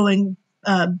 the going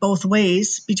both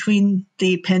ways between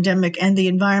the pandemic and the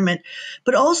environment,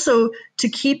 but also to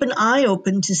keep an eye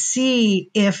open to see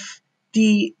if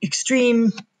the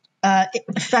extreme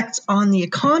effects on the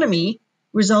economy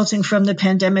resulting from the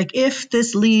pandemic, if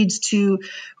this leads to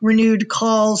renewed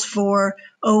calls for,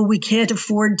 we can't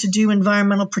afford to do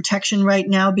environmental protection right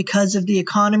now because of the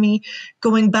economy,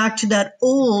 going back to that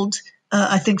old,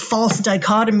 I think, false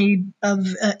dichotomy of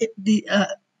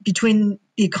between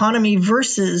the economy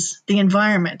versus the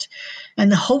environment.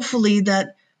 And hopefully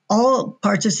that all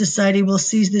parts of society will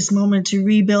seize this moment to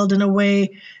rebuild in a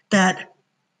way that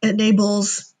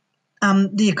enables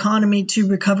the economy to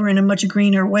recover in a much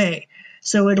greener way.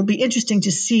 So it'll be interesting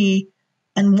to see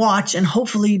and watch and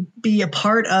hopefully be a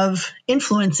part of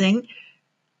influencing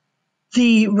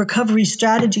the recovery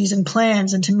strategies and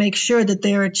plans, and to make sure that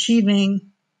they are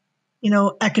achieving,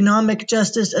 economic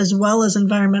justice as well as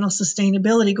environmental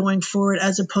sustainability going forward,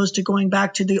 as opposed to going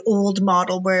back to the old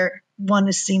model where one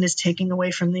is seen as taking away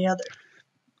from the other.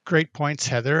 Great points,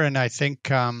 Heather. And I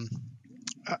think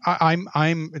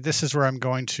this is where I'm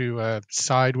going to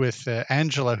side with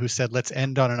Angela, who said, let's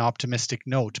end on an optimistic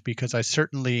note, because I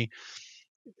certainly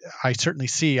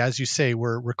see, as you say,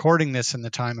 we're recording this in the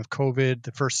time of COVID,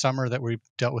 the first summer that we've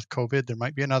dealt with COVID. There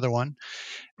might be another one.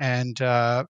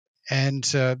 But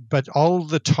all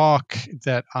the talk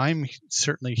that I'm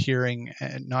certainly hearing,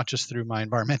 not just through my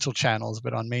environmental channels,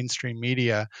 but on mainstream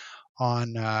media,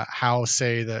 on how,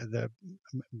 say, the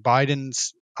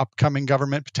Biden's upcoming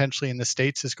government potentially in the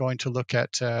States is going to look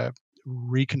at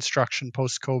reconstruction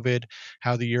post-COVID,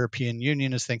 how the European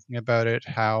Union is thinking about it,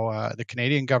 how the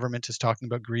Canadian government is talking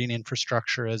about green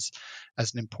infrastructure as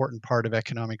an important part of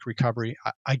economic recovery.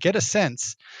 I get a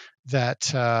sense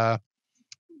that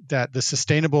the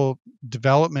sustainable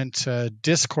development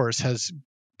discourse has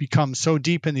become so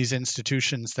deep in these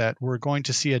institutions that we're going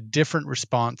to see a different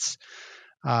response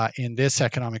in this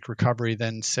economic recovery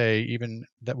than, say, even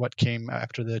what came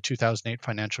after the 2008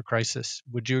 financial crisis.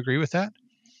 Would you agree with that?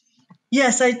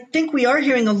 Yes, I think we are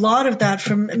hearing a lot of that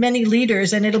from many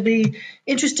leaders, and it'll be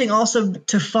interesting also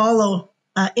to follow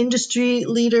industry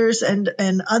leaders and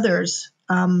others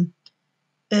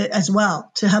as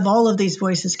well, to have all of these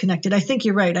voices connected. I think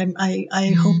you're right.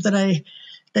 I hope that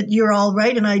you're all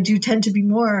right, and I do tend to be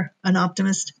more an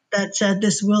optimist that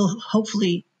this will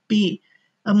hopefully be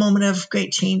a moment of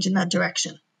great change in that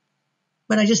direction.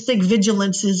 But I just think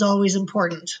vigilance is always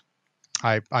important.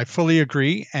 I fully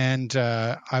agree. And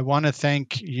I want to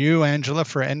thank you, Angela,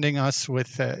 for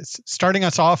starting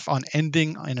us off on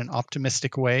ending in an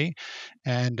optimistic way.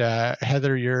 And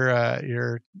Heather,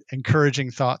 your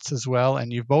encouraging thoughts as well.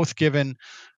 And you've both given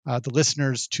the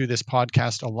listeners to this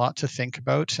podcast a lot to think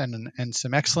about, and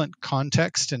some excellent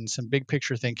context and some big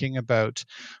picture thinking about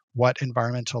what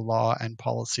environmental law and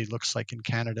policy looks like in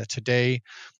Canada today.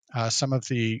 Some of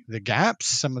the gaps,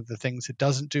 some of the things it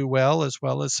doesn't do well as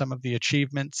some of the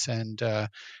achievements, and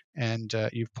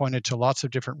you've pointed to lots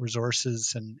of different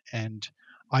resources and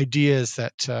ideas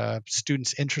that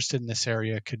students interested in this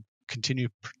area could continue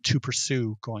to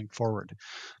pursue going forward.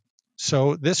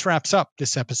 So this wraps up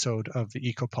this episode of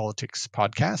the Ecopolitics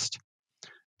podcast.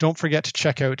 Don't forget to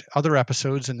check out other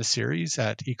episodes in the series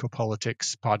at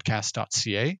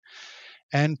ecopoliticspodcast.ca.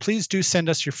 And please do send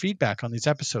us your feedback on these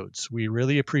episodes. We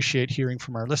really appreciate hearing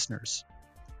from our listeners.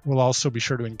 We'll also be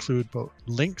sure to include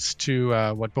links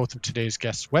to what both of today's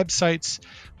guests' websites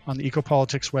on the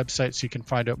Ecopolitics website, so you can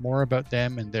find out more about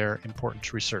them and their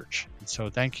important research. And so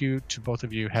thank you to both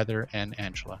of you, Heather and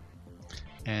Angela.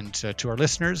 And to our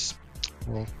listeners,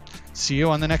 we'll see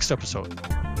you on the next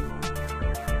episode.